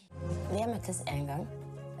 Vi har møttes en gang.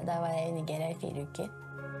 Da var jeg i Nigeria i 4 uker.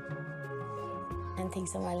 En ting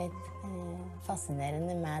som litt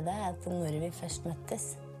fascinerende med det, at når vi først møttes,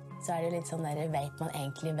 så det jo litt sånn der, vet man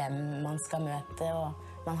egentlig hvem man skal møte, og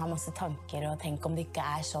man har masse tanker, og tenk om det ikke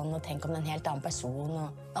sånn, og tenk om det en helt annen person, og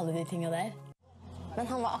alle de tingene der. Men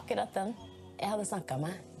han var akkurat den jeg hadde snakket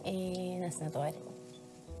med i nesten et år.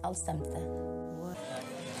 Alt stemte.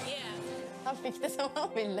 Han fikk det som han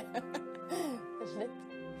ville. Til slutt.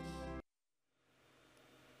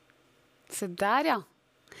 Se der, ja.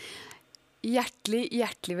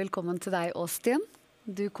 Hjertelig velkommen til deg, Austin.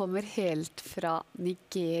 Du kommer helt fra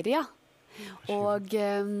Nigeria. Og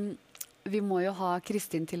vi må jo ha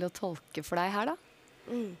Kristin til å tolke for deg her, da.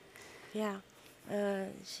 Yeah.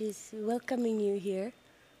 She's welcoming you here,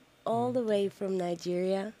 all the way from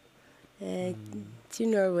Nigeria to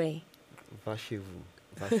Norway.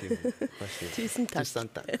 Tusen takk.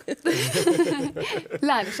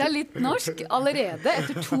 Lærer seg litt norsk allerede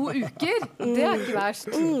etter 2 uker. Det ikke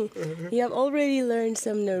verst. You have already learned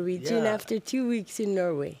some Norwegian after 2 weeks in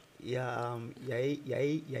Norway. Ja,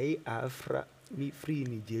 jeg fra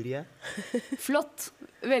Nigeria. Flott.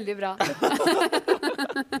 Veldig bra.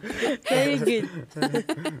 Very good.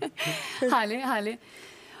 Herlig.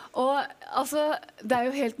 Og altså, det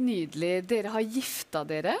jo helt nydelig. Dere har gifta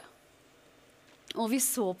dere. Og vi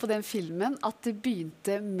så på den filmen at det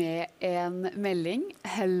begynte med en melding,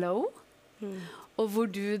 hello, og hvor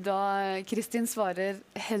du da, Kristin, svarer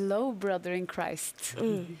hello, brother in Christ.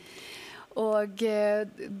 Og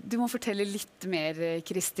du må fortelle litt mer,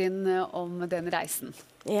 Kristin, om den reisen.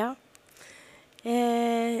 Ja.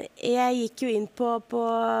 Jeg gikk jo inn på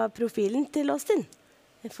profilen til Austin.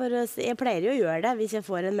 Jeg pleier jo å gjøre det hvis jeg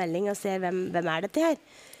får en melding og ser hvem dette her.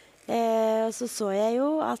 Og så jeg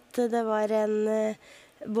jo at det var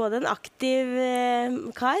både en aktiv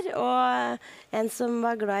kar og en som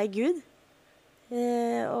var glad i Gud.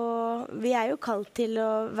 Og vi jo kalt til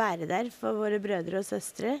å være der for våre brødre og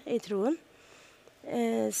søstre i troen.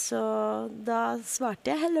 Så da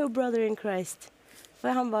svarte jeg hello brother in Christ.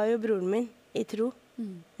 For han var jo broren min i tro.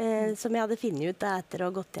 Som jeg hadde funnet ut etter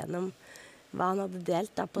å ha gått gjennom hva han hadde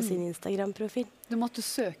delt da, på sin Instagram-profil. Du måtte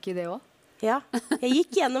søke i det også? Ja, jeg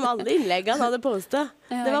gikk gjennom alle innleggene han hadde postet.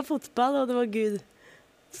 Det var fotball, og det var Gud.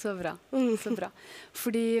 Så bra, så bra.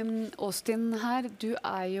 Fordi Austin her, du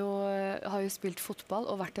har jo spilt fotball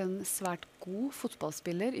og vært en svært god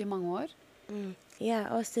fotballspiller i mange år. Yeah,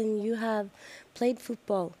 Austin, you have played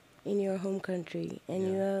football in your home country, and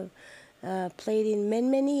you have played in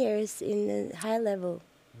many years in a high level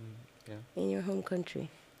in your home country.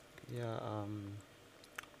 Yeah,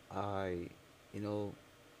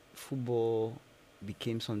 football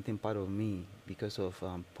became something part of me because of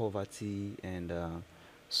poverty and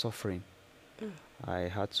suffering. I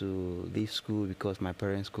had to leave school because my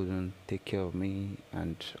parents couldn't take care of me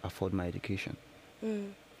and afford my education.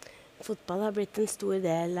 Fotball har blitt en stor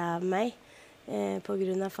del av meg på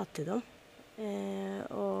grunn av fattigdom.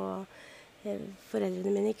 Og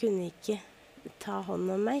foreldrene mine kunne ikke ta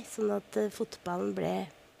hånd om meg, sånn at fotballen ble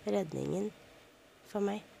redningen for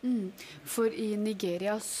meg. For i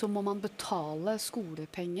Nigeria så må man betale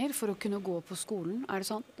skolepenger for å kunne gå på skolen, det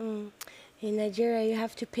sånn? In Nigeria you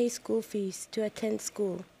have to pay school fees to attend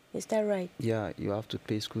school. Is that right? Yeah, you have to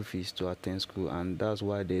pay school fees to attend school, and that's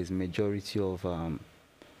why there's majority of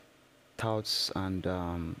touts and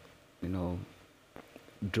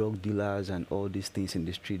drug dealers and all these things in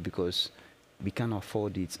the street because we can't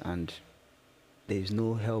afford it and there's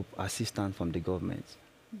no help, assistance from the government.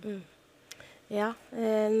 Ja,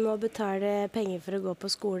 man må betale penger for å gå på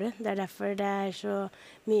skole. Det derfor det så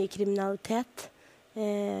mye kriminalitet.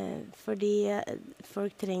 Fordi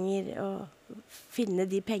folk trenger å finne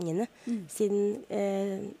de pengene, siden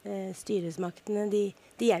styresmaktene, de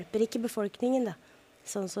hjelper ikke befolkningen da,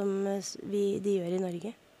 sånn som de gjør i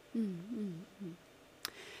Norge.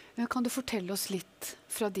 Kan du fortelle oss litt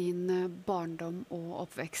fra din barndom og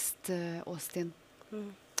oppvekst, Austin?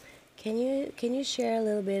 Can you share a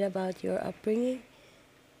little bit about your upbringing?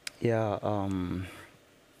 Yeah,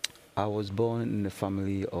 I was born in a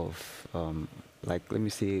family of like, let me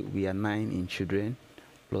say, we are 9 in children,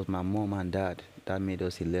 plus my mom and dad. That made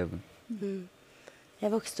us 11.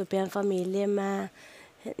 Jeg vokste opp i en familie med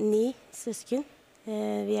 9 søsken.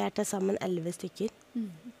 Vi til sammen 11 stykker.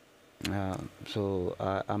 So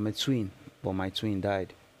I'm a twin, but my twin died.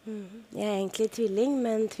 Jeg egentlig tvilling,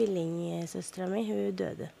 men tvillingsøstra mi, hun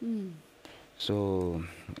døde. So,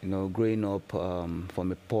 growing up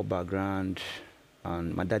from a poor background,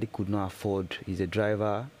 and my daddy could not afford, he's a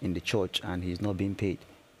driver in the church and he's not being paid.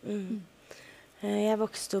 Jeg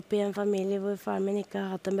vokste opp i en familie hvor faren min ikke har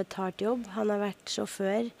hatt en betalt jobb. Han har vært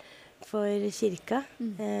sjåfør for kirka,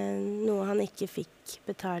 noe han ikke fikk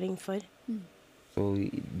betaling for. So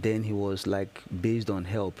then he was like based on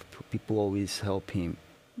help. People always help him,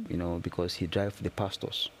 you know, because he drive the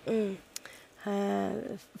pastors.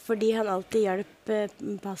 Fordi han alltid hjalp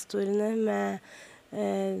pastorene med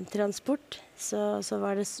transport, så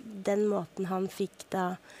var det den måten han fikk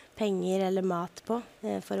da penger eller mat på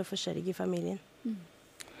for å forsørge familien.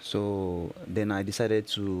 So then I decided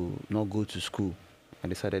to not go to school. I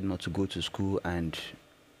decided not to go to school and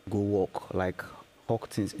go walk, like hawk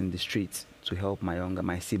things in the streets to help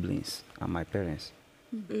my siblings and my parents.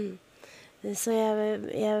 Så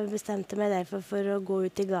jeg bestemte meg derfor for å gå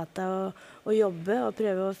ut i gata og jobbe og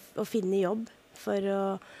prøve å finne jobb for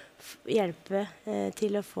å hjelpe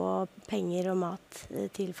til å få penger og mat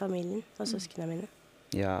til familien og søskene mine.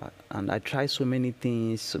 Yeah, and I tried so many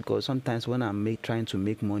things because sometimes when I'm trying to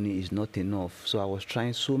make money is not enough. So I was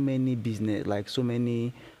trying so many business, like so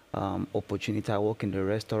many opportunities. I work in the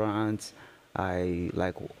restaurants. I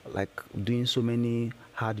like doing so many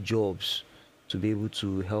hard jobs to be able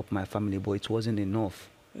to help my family, but it wasn't enough.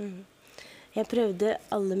 Jeg prøvde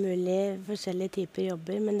alle mulige forskjellige typer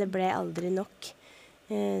jobber, men det ble aldri nok.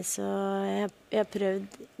 Så jeg prøvde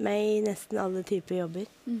meg i nesten alle typer jobber.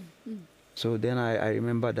 So then I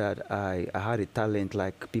remember that I had a talent,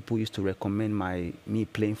 like people used to recommend me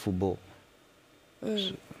playing football.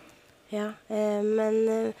 Ja,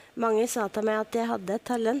 men mange sa til meg at jeg hadde et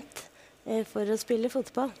talent for å spille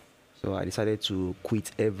fotball. So I decided to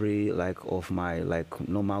quit every of my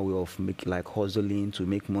normal way of hustling to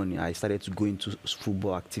make money. I started to go into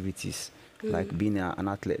football activities, like being an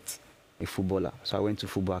athlete, a footballer. So I went to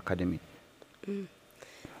football academy.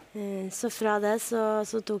 Så fra det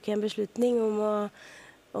så tok jeg en beslutning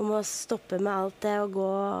om å stoppe med alt det og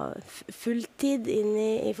gå fulltid inn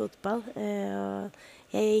i fotball. Og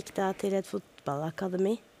jeg gikk da til et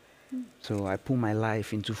fotballakademi. So I put my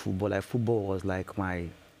life into football. Like football was like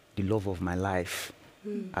the love of my life.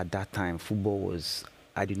 At that time, football was,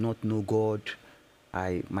 I did not know God.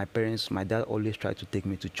 My dad always tried to take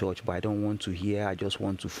me to church, but I don't want to hear. I just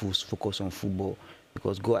want to focus on football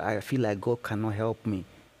because I feel like God cannot help me.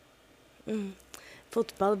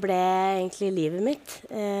 Fotball ble egentlig livet mitt.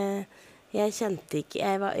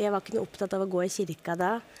 Jeg var ikke noe opptatt av å gå i kirka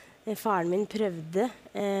da. Faren min prøvde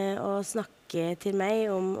å snakke til meg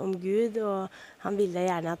om Gud, og han ville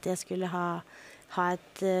gjerne at jeg skulle ha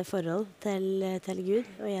et forhold til Gud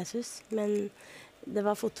og Jesus. Men det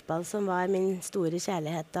var fotball som var min store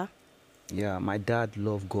kjærlighet da. Yeah, my dad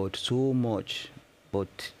loved God so much,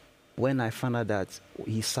 but when I found out that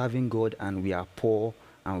he's serving God and we are poor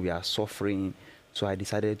and we are suffering, so I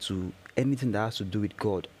decided to, anything that has to do with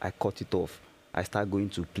God, I cut it off. I started going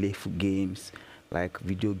to play games, like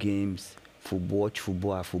video games, watch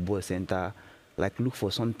football at football center, like look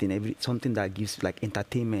for something that gives like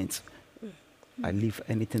entertainment. I leave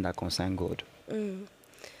anything that concerns God.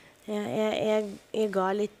 Jeg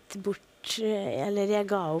ga litt bort, eller jeg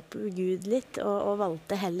ga opp Gud litt, og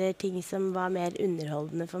valgte heller ting som var mer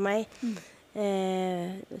underholdende for meg.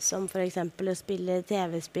 Som for eksempel å spille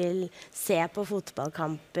TV-spill, se på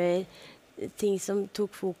fotballkamper, ting som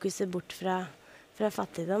tok fokuset bort fra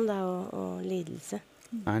fattigdom da, og lidelse.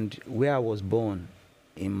 And where I was born,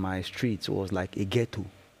 in my streets, was like a ghetto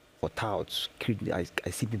for touts.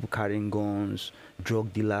 I see people carrying guns,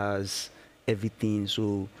 drug dealers, everything.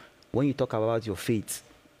 So when you talk about your faith,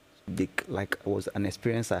 it was an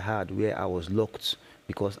experience I had where I was locked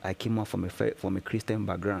because I came out from a Christian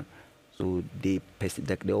background. So they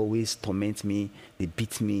always torment me, they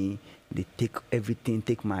beat me, they take everything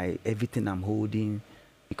I'm holding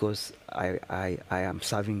because I am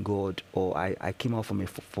serving God, or I came out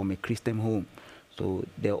from a Christian home. So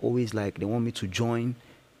they're always they want me to join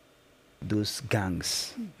those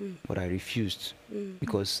gangs, but I refused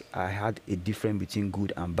because I had a difference between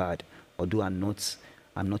good and bad. Although I'm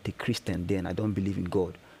not a Christian then, I don't believe in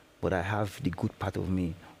God, but I have the good part of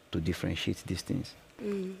me to differentiate these things.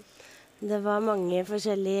 Det var mange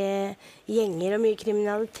forskjellige gjenger og mye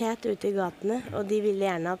kriminalitet ute i gatene, og de ville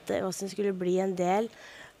gjerne at Åsen skulle bli en del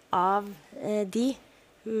av de,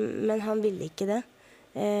 men han ville ikke det.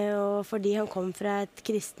 Og fordi han kom fra et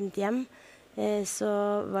kristent hjem, så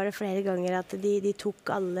var det flere ganger at de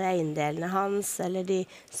tok alle eiendelene hans, eller de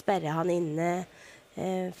sperret han inne,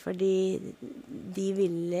 fordi de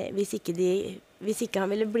ville, hvis ikke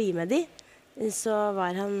han ville bli med de, så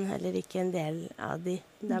var han heller ikke en del av de.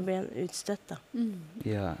 Da ble han utstøtt da.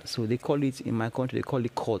 Yeah, so they call it, in my country, they call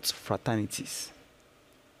it courts, fraternities.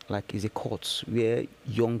 Like it's a court where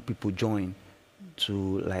young people join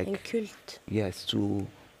to like... En kult. Yes,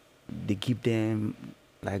 they give them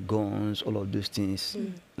like guns, all of those things.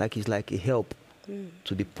 Like it's like a help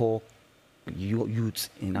to the poor youth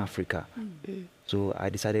in Africa. So I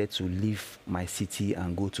decided to leave my city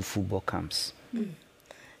and go to football camps.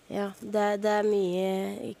 Ja, det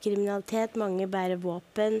mye kriminalitet, mange bærer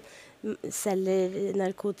våpen, selger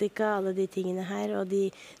narkotika, alle de tingene her, og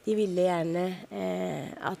de ville gjerne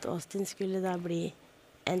at Austin skulle da bli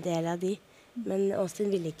en del av de. Men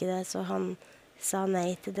Austin ville ikke det, så han sa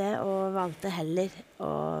nei til det, og valgte heller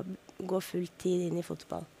å gå full tid inn i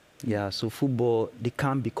fotball. Yeah, so football, the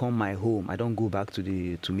camp become my home. I don't go back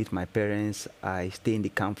to meet my parents. I stay in the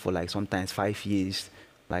camp for like sometimes 5 years.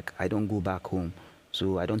 Like I don't go back home.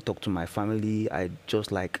 So I don't talk to my family. I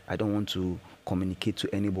don't want to communicate to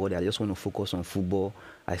anybody. I just want to focus on football.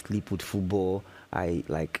 I sleep with football.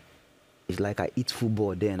 It's like I eat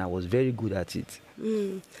football then. I was very good at it.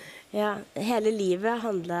 Ja, hele livet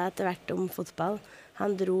handlet etter hvert om fotball.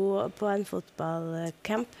 Han dro på en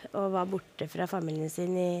fotballcamp og var borte fra familien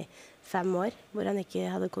sin i 5 år, hvor han ikke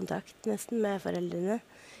hadde kontakt nesten med foreldrene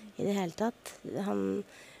i det hele tatt. Han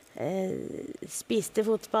spiste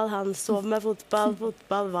fotball, han sov med fotball.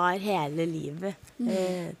 Fotball var hele livet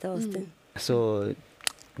til Austin. So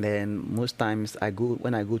then most times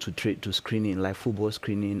when I go to screening, like football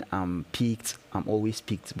screening, I'm picked, I'm always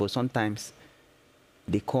picked. But sometimes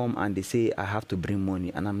they come and they say I have to bring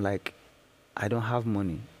money, and I'm like, I don't have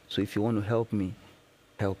money. So if you want to help me,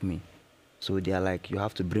 help me. So they are like, you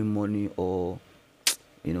have to bring money, or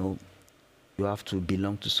you have to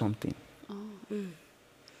belong to something.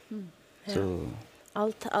 So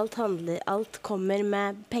alt kommer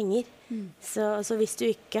med penger. Så hvis du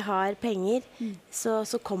ikke har penger,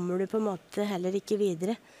 så kommer du på en måte heller ikke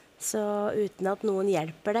videre. Så uten at noen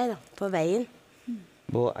hjelper deg da, på veien.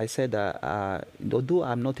 But I said that although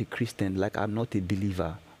I'm not a Christian, like I'm not a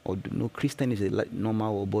believer, or no, Christian is a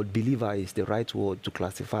normal word, but believer is the right word to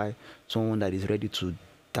classify someone that is ready to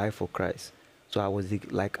die for Christ. So I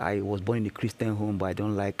was born in a Christian home, but I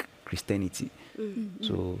don't like Christianity.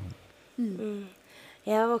 So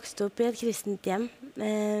Jeg vokste opp i et kristent hjem,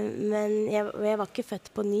 men jeg var ikke født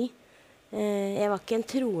på ny. Jeg var ikke en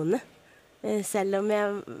troende, selv om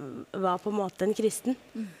jeg var på en måte en kristen.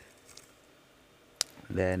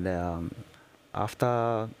 Then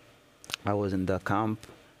after I was in the camp,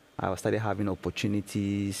 I started having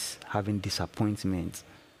opportunities, having disappointments.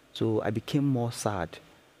 So I became more sad.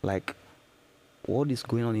 Like, what is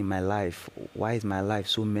going on in my life? Why is my life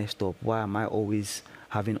so messed up? Why am I always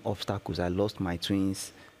having obstacles? I lost my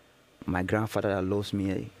twins. My grandfather that lost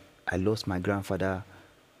me, I lost my grandfather.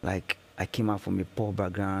 Like, I came out from a poor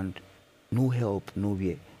background. No help,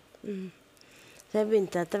 nowhere. Så jeg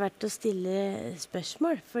begynte etter hvert å stille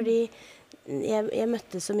spørsmål, fordi jeg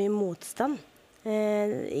møtte så mye motstand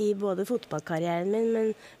i både fotballkarrieren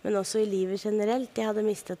min, men også i livet generelt. Jeg hadde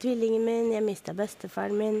mistet tvillingen min, jeg mistet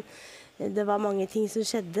bestefaren min. Det var mange ting som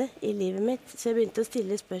skjedde i livet mitt, så jeg begynte å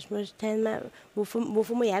stille spørsmål til meg.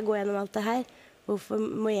 Hvorfor må jeg gå gjennom alt det her? Hvorfor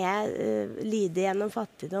må jeg lide gjennom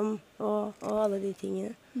fattigdom og alle de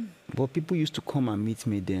tingene? But people used to come and meet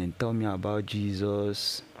me then, tell me about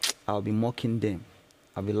Jesus. I'll be mocking them.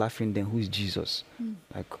 I'll be laughing them. Who is Jesus?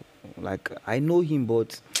 Like I know him,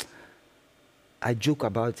 but I joke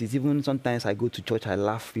about it. Even sometimes I go to church, I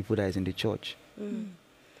laugh people that is in the church.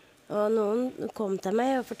 Og noen kom til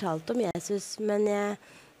meg og fortalte om Jesus, men jeg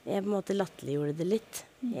på en måte latterliggjorde det litt.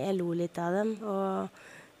 Jeg lo litt av dem, og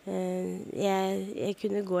jeg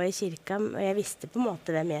kunne gå i kirka, og jeg visste på en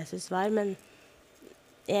måte hvem Jesus var, men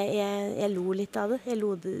jeg lo litt av det. Jeg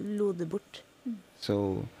lo det bort.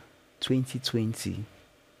 So 2020,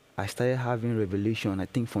 I started having revelation, I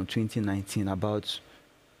think from 2019, about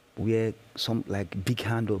where some big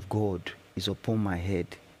hand of God is upon my head.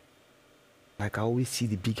 Like I always see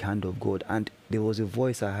the big hand of God, and there was a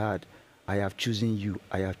voice I heard, I have chosen you,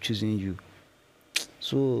 I have chosen you.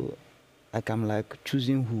 So I'm like,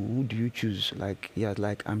 choosing who do you choose? Like, yeah,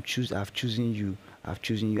 like I've chosen you, I've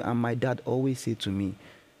chosen you. And my dad always said to me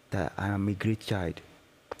that I am a great child.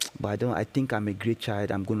 But I think I'm a great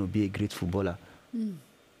child, I'm going to be a great footballer.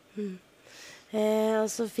 Og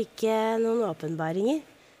så fikk jeg noen åpenbaringer,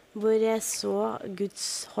 hvor jeg så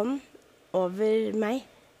Guds hånd over meg.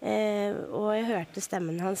 Og jeg hørte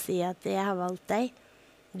stemmen hans si at jeg har valgt deg.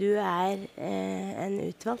 Du en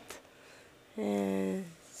utvalgt.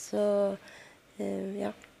 Så,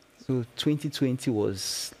 ja. So 2020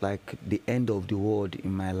 was like the end of the world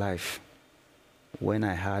in my life when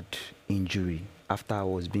I had injury after I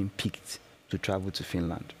was being picked to travel to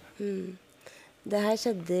Finland. Det her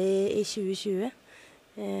skjedde i 2020,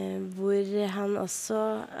 hvor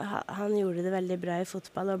han gjorde det veldig bra i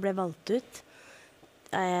fotball og ble valgt ut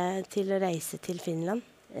til å reise til Finland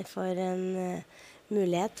for en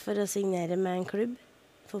mulighet for å signere med en klubb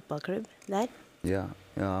fotballklubb der. Yeah,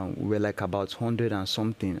 we were like about 100 and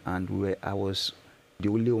something, and I was the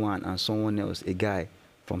only one and someone else, a guy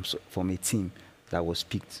from a team that was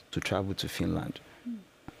picked to travel to Finland.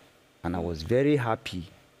 And I was very happy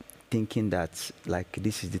thinking that like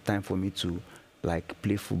this is the time for me to like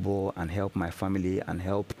play football and help my family and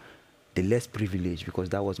help the less privileged, because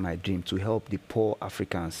that was my dream, to help the poor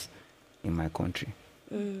Africans in my country.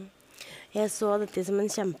 Jeg så dette som en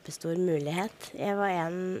kjempestor mulighet. Jeg var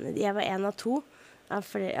en av 2 av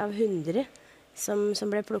 100 som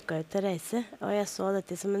ble plukket ut til å reise, og jeg så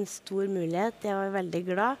dette som en stor mulighet. Jeg var veldig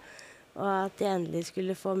glad, og at jeg endelig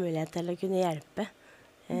skulle få mulighet til å kunne hjelpe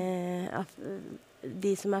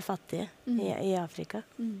de som fattige i Afrika.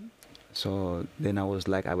 So then I was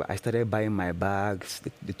like, I started buying my bags.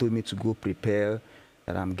 They told me to go prepare,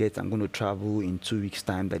 that I'm going to travel in 2 weeks'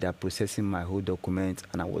 time, that they're processing my whole documents,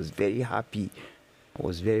 and I was very happy. I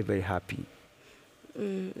was very, very happy.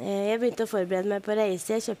 Jeg begynte å forberede meg på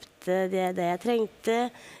reise. Jeg kjøpte det jeg trengte,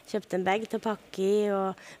 kjøpte en bag til å pakke i,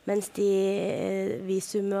 og mens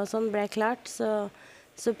visumet og sånn ble klart, så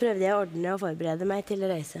prøvde jeg å ordne og forberede meg til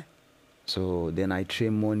å reise. So then I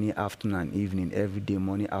train morning, afternoon, and evening, every day,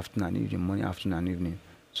 morning, afternoon, and evening, morning, afternoon, and evening.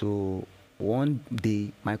 So one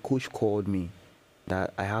day, my coach called me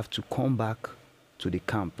that I have to come back to the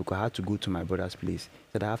camp because I had to go to my brother's place.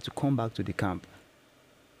 He said I have to come back to the camp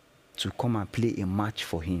to come and play a match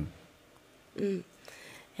for him.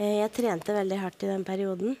 Jeg trente veldig hardt i den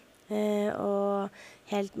perioden, og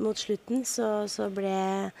helt mot slutten så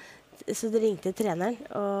ringte treneren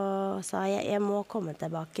og sa jeg må komme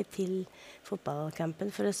tilbake til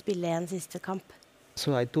fotballkampen for å spille en siste kamp.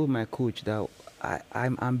 So I told my coach that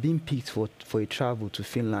I'm being picked for a travel to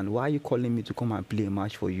Finland. Why are you calling me to come and play a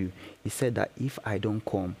match for you? He said that if I don't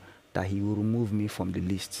come, that he will remove me from the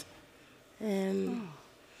list.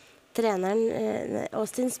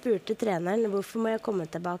 Austin spurte treneren hvorfor må jeg komme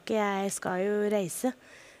tilbake, jeg skal jo reise.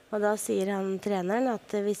 Og da sier han treneren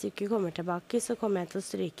at hvis du ikke kommer tilbake, så kommer jeg til å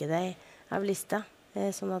stryke deg av lista,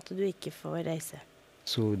 sånn at du ikke får reise.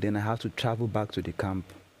 So then I have to travel back to the camp.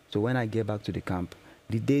 So when I get back to the camp,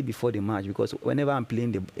 the day before the match, because whenever I'm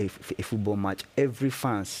playing a football match, every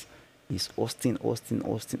fans is Austin.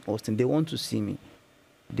 They want to see me.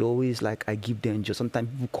 They always like, I give them just, sometimes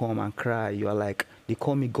people come and cry. You are like, they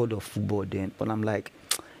call me God of football then. But I'm like,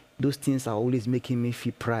 those things are always making me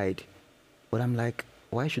feel pride. But I'm like,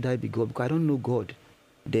 why should I be God? Because I don't know God.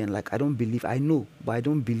 Then like, I don't believe, I know, but I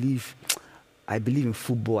don't believe, I believe in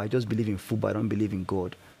football. I just believe in football. I don't believe in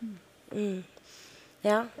God.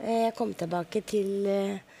 Ja, jeg kom tilbake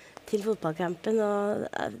til fotballkampen, og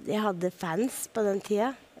jeg hadde fans på den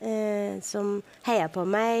tida som heiet på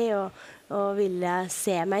meg og ville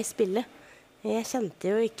se meg spille. Jeg kjente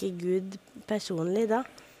jo ikke Gud personlig da.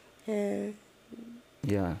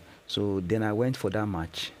 Yeah, so then I went for that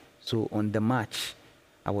match. So on the match,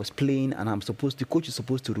 I was playing, and the coach is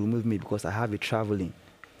supposed to remove me because I have a traveling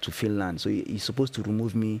to Finland. So he's supposed to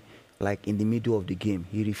remove me like in the middle of the game.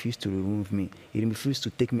 He refused to remove me. He refused to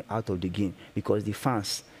take me out of the game because the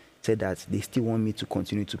fans said that they still want me to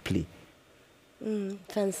continue to play.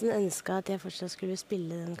 Fansen ønsket at jeg fortsatt skulle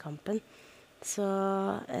spille den kampen. Så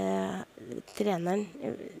treneren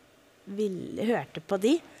hørte på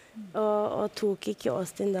de, og tok ikke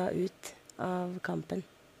Austin da ut av kampen.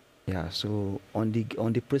 Yeah, so on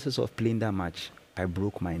the process of playing that match, I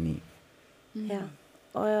broke my knee. Ja.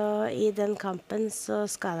 Og i den kampen så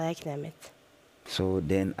skadet jeg kneet mitt. So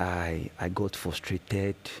then I got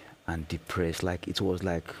frustrated and depressed. Like it was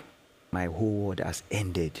like my whole world has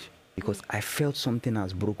ended because I felt something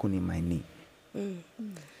has broken in my knee.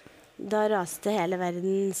 Da raste hele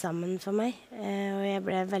verden sammen for meg, og jeg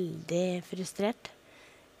ble veldig frustrert.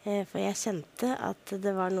 For jeg kjente at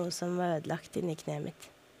det var noe som var ødelagt inni kneet mitt.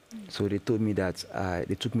 So they told me that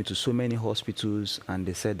they took me to so many hospitals, and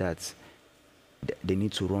they said that they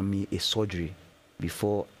need to run me a surgery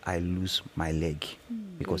before I lose my leg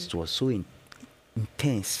because it was so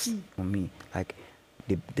intense for me. Like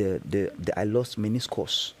I lost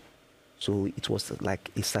meniscus, so it was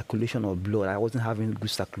like a circulation of blood. I wasn't having good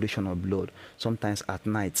circulation of blood. Sometimes at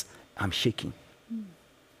night I'm shaking.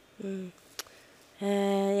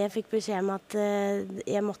 Jeg fikk beskjed om at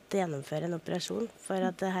jeg måtte gjennomføre en operasjon for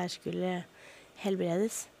at det her skulle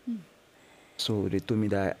helbredes. So they told me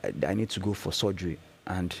that I need to go for surgery,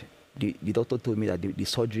 and the doctor told me that the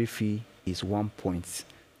surgery fee is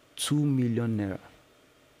 1.2 million naira.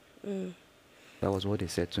 That was what they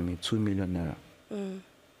said to me, 2 million naira.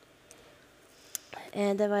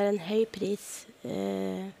 Det var en høy pris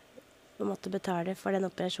å måtte betale for den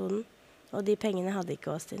operasjonen, og de pengene hadde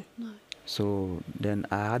ikke Austin. So then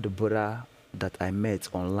I had a brother that I met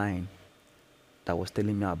online that was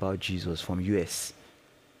telling me about Jesus from US.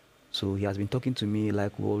 So he has been talking to me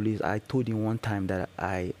like always. I told him one time that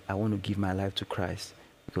I want to give my life to Christ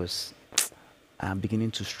because I'm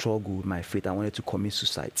beginning to struggle with my faith. I wanted to commit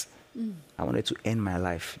suicide. I wanted to end my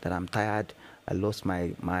life, that I'm tired. I lost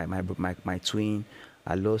my twin.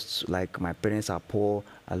 I lost, like, my parents are poor.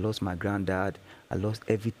 I lost my granddad. I lost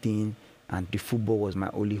everything. And the football was my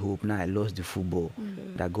only hope. Now I lost the football.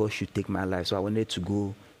 That God should take my life. So I wanted to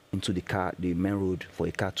go into the main road for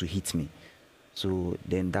a car to hit me. So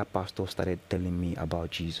then that pastor started telling me about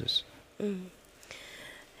Jesus.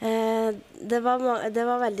 Det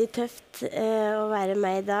var veldig tøft å være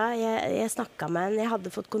med da. Jeg snakket med jeg hadde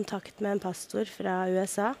fått kontakt med en pastor fra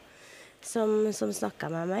USA som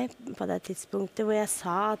snakket med meg på det tidspunktet hvor jeg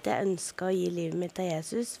sa at jeg ønsket å gi livet mitt til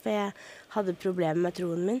Jesus, for jeg hadde problemer med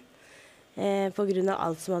troen min på grunn av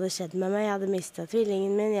alt som hadde skjedd med meg. Jeg hadde mistet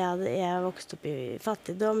tvillingen min, jeg vokste opp i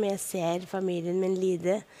fattigdom, jeg ser familien min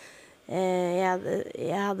lide.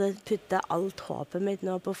 Jeg hadde puttet alt håpet mitt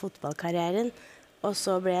nå på fotballkarrieren, og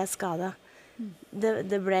så ble jeg skadet.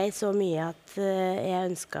 Det ble så mye at jeg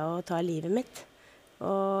ønsket å ta livet mitt.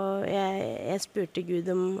 Og jeg spurte Gud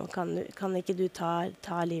om kan ikke du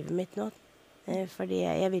ta livet mitt nå? Fordi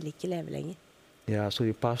jeg ville ikke leve lenger. Yeah, so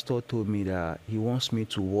the pastor told me that he wants me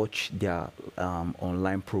to watch their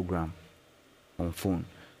online program on phone.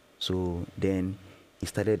 So then he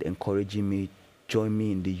started encouraging me, join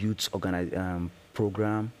me in the youth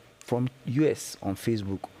program from US on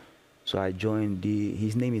Facebook. So I joined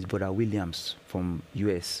his name is Brother Williams from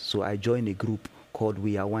US. So I joined a group called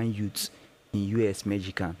We Are One Youth in US,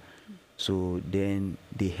 Mexican. So then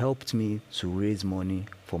they helped me to raise money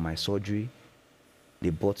for my surgery. They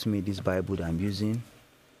bought me this Bible that I'm using.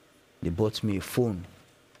 They bought me a phone.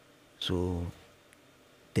 So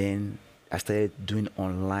then I started doing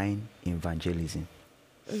online evangelism.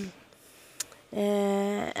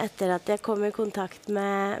 Etter at jeg kom i kontakt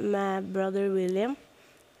med Brother William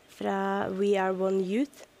fra We Are One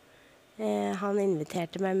Youth, han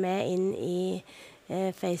inviterte meg med inn i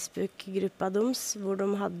Facebook-gruppa deres, hvor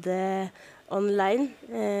de hadde online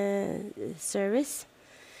service.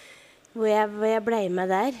 Hvor jeg ble med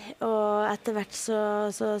der, og etter hvert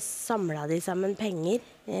så samlet de sammen penger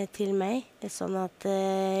til meg, sånn at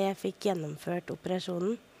jeg fikk gjennomført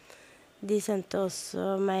operasjonen. De sendte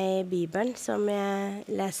også meg Bibelen som jeg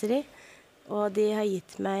leser i, og de har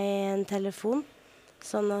gitt meg en telefon,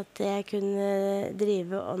 sånn at jeg kunne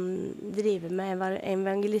drive med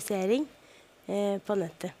evangelisering på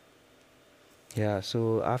nettet. Yeah,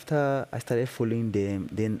 so after I started following them,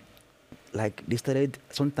 then like they started,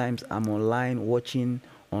 sometimes I'm online watching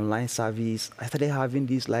online service. I started having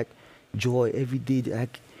this like joy every day.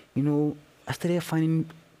 Like, you know, I started finding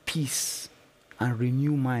peace and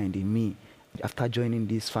renew mind in me after joining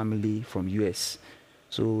this family from US.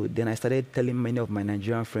 So then I started telling many of my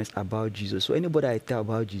Nigerian friends about Jesus. So anybody I tell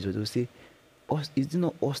about Jesus, they'll say, is it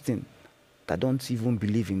not Austin that don't even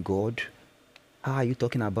believe in God? How are you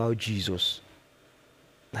talking about Jesus?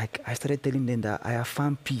 Like, I started telling them that I have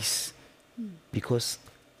found peace. Because,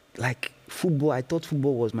 like, football, I thought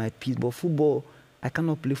football was my peace, but football, I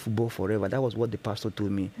cannot play football forever. That was what the pastor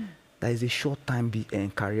told me. That is a short-time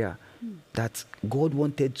career. That God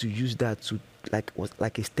wanted to use that to, like, was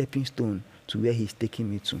like a stepping stone to where He's taking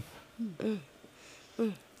me to.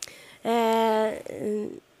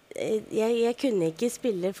 Jeg kunne ikke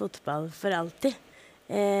spille fotball for alltid.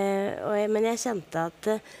 Men jeg kjente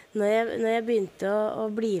at når jeg begynte å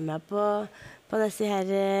bli med på disse her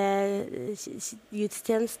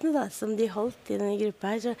gudstjenestene da, som de holdt i denne gruppa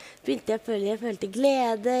her, så begynte jeg følte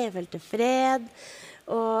glede, jeg følte fred,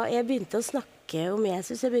 og jeg begynte å snakke om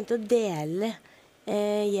Jesus, jeg begynte å dele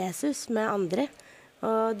Jesus med andre,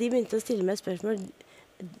 og de begynte å stille meg spørsmål,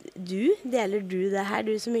 deler du det her,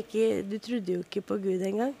 du trodde jo ikke på Gud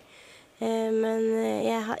engang, men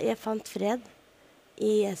jeg fant fred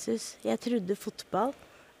i Jesus, jeg trodde fotball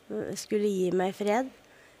skulle gi meg fred,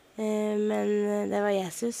 men det var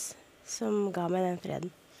Jesus som ga meg den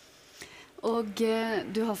freden. Og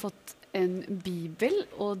du har fått en bibel,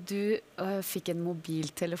 og du fikk en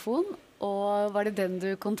mobiltelefon, og var det den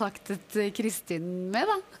du kontaktet Kristin med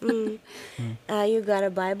da? You got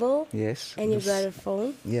a Bible? Yes. And you got a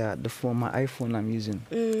phone? Yeah, the phone, my iPhone I'm using.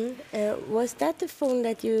 Was that the phone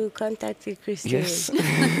that you contacted Kristin?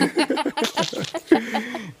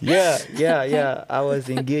 Yes. Yeah. I was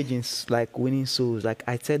engaged in like winning souls. Like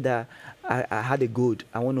I said that I had a goal.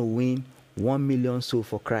 I want to win 1 million souls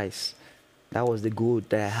for Christ. That was the goal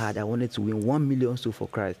that I had. I wanted to win 1 million souls for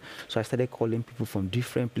Christ. So I started calling people from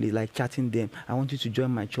different places, like chatting them. I want you to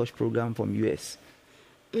join my church program from US.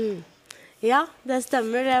 Ja, det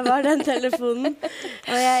stemmer, det var den telefonen.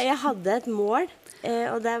 Og jeg hadde et mål,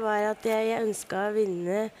 og det var at jeg ønsket å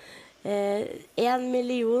vinne 1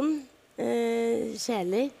 million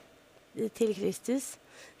sjeler til Kristus.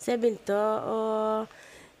 Så jeg begynte å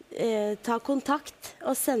ta kontakt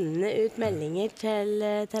og sende ut meldinger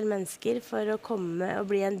til mennesker for å komme og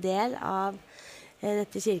bli en del av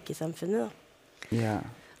dette kirkesamfunnet. Da. Ja.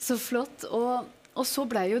 Så flott, og så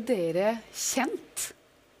ble jo dere kjent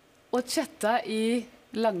og chatta i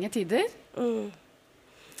lange tider.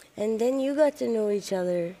 And then you got to know each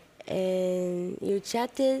other and you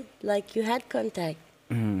chatted like you had contact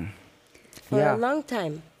for a long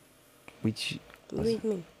time. Which with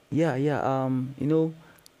me. Yeah. You know,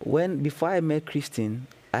 before I met Kristin,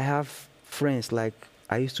 I have friends like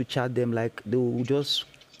I used to chat them like they would just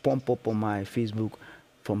pump up on my Facebook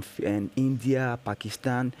from India,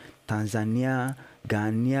 Pakistan, Tanzania,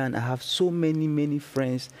 Ghanaian. I have so many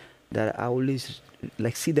friends that I always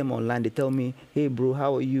like see them online. They tell me, "Hey, bro,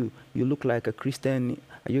 how are you? You look like a Christian.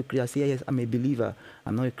 Are you a Christian?" I say, "Yes, I'm a believer.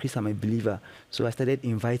 I'm not a Christian, I'm a believer." So I started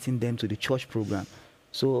inviting them to the church program.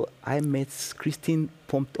 So I met Kristin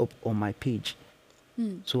pumped up on my page.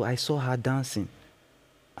 So I saw her dancing,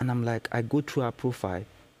 and I'm like, I go through her profile,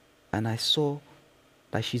 and I saw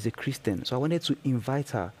that she's a Christian. So I wanted to invite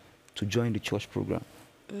her to join the church program.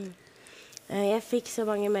 Jeg fikk så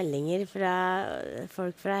mange meldinger fra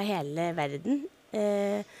folk fra hele verden.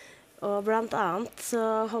 Og blant annet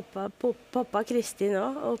så poppa Kristin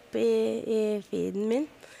også opp i feeden min,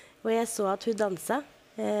 og jeg så at hun dansa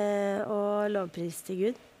og lovpriste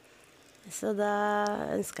Gud. Så da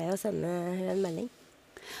ønsket jeg å sende henne en melding.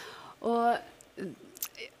 Og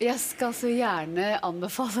jeg skal så gjerne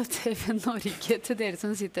anbefale TV Norge til dere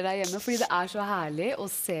som sitter der hjemme, fordi det er så herlig å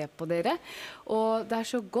se på dere. Og det er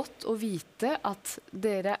så godt å vite at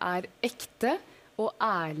dere er ekte og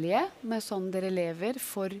ærlige med sånn dere lever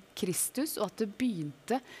for Kristus, og at det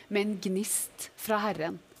begynte med en gnist fra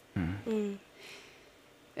Herren.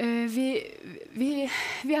 Vi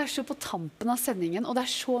er så på tampen av sendingen, og det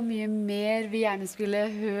er så mye mer vi gjerne skulle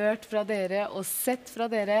hørt fra dere og sett fra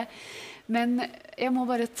dere. Men jeg må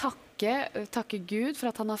bare takke Gud for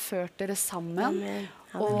at han har ført dere sammen.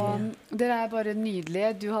 Og dere er bare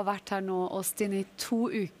nydelige. Du har vært her nå, Austin, i 2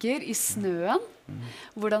 uker i snøen.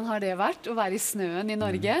 Hvordan har det vært å være i snøen i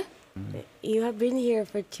Norge? You have been here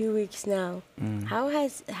for 2 weeks now. How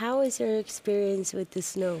is your experience with the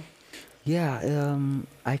snow? Yeah,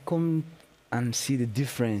 I come and see the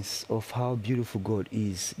difference of how beautiful God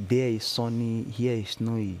is. There is sunny, here is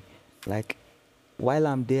snowy. Like, while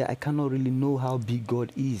I'm there, I cannot really know how big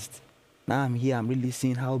God is. Now I'm here, I'm really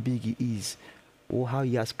seeing how big He is, or how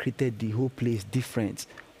He has created the whole place different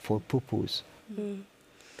for purpose.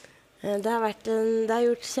 Det har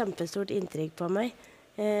gjort kjempestort inntrykk på meg.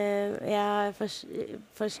 Jeg har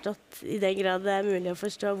forstått i den grad det er mulig å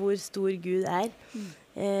forstå hvor stor Gud er.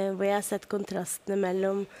 Hvor jeg har sett kontrastene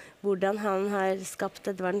mellom hvordan han har skapt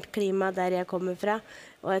et varmt klima der jeg kommer fra,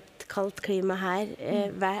 og et kaldt klima her,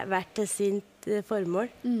 hvert til sitt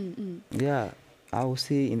formål. Yeah, I would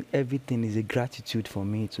say in everything is a gratitude for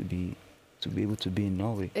me to be able to be in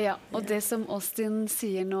Norway. Ja, og det som Austin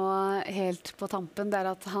sier nå helt på tampen, det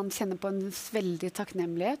er at han kjenner på en veldig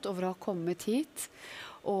takknemlighet over å ha kommet hit,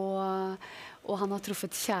 og han har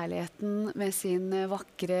truffet kjærligheten med sin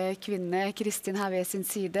vakre kvinne, Kristin, her ved sin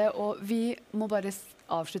side, og vi må bare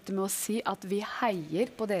avslutte med å si at vi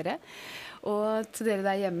heier på dere. Og til dere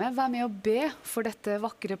der hjemme, vær med å be for dette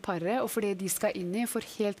vakre paret og for det de skal inn i, for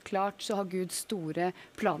helt klart så har Gud store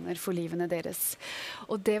planer for livene deres.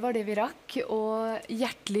 Og det var det vi rakk, og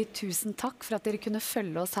hjertelig tusen takk for at dere kunne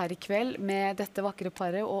følge oss her i kveld med dette vakre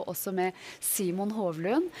paret, og også med Simon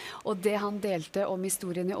Hovlund, og det han delte om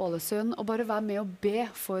historien i Ålesund, og bare vær med å be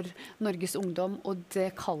for Norges ungdom og det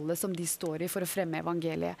kallet som de står i for å fremme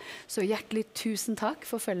evangeliet. Så hjertelig tusen takk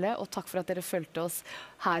for følget, og takk for at dere følte oss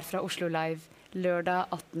her fra Oslo Live lørdag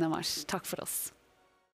 18. mars. Takk for oss.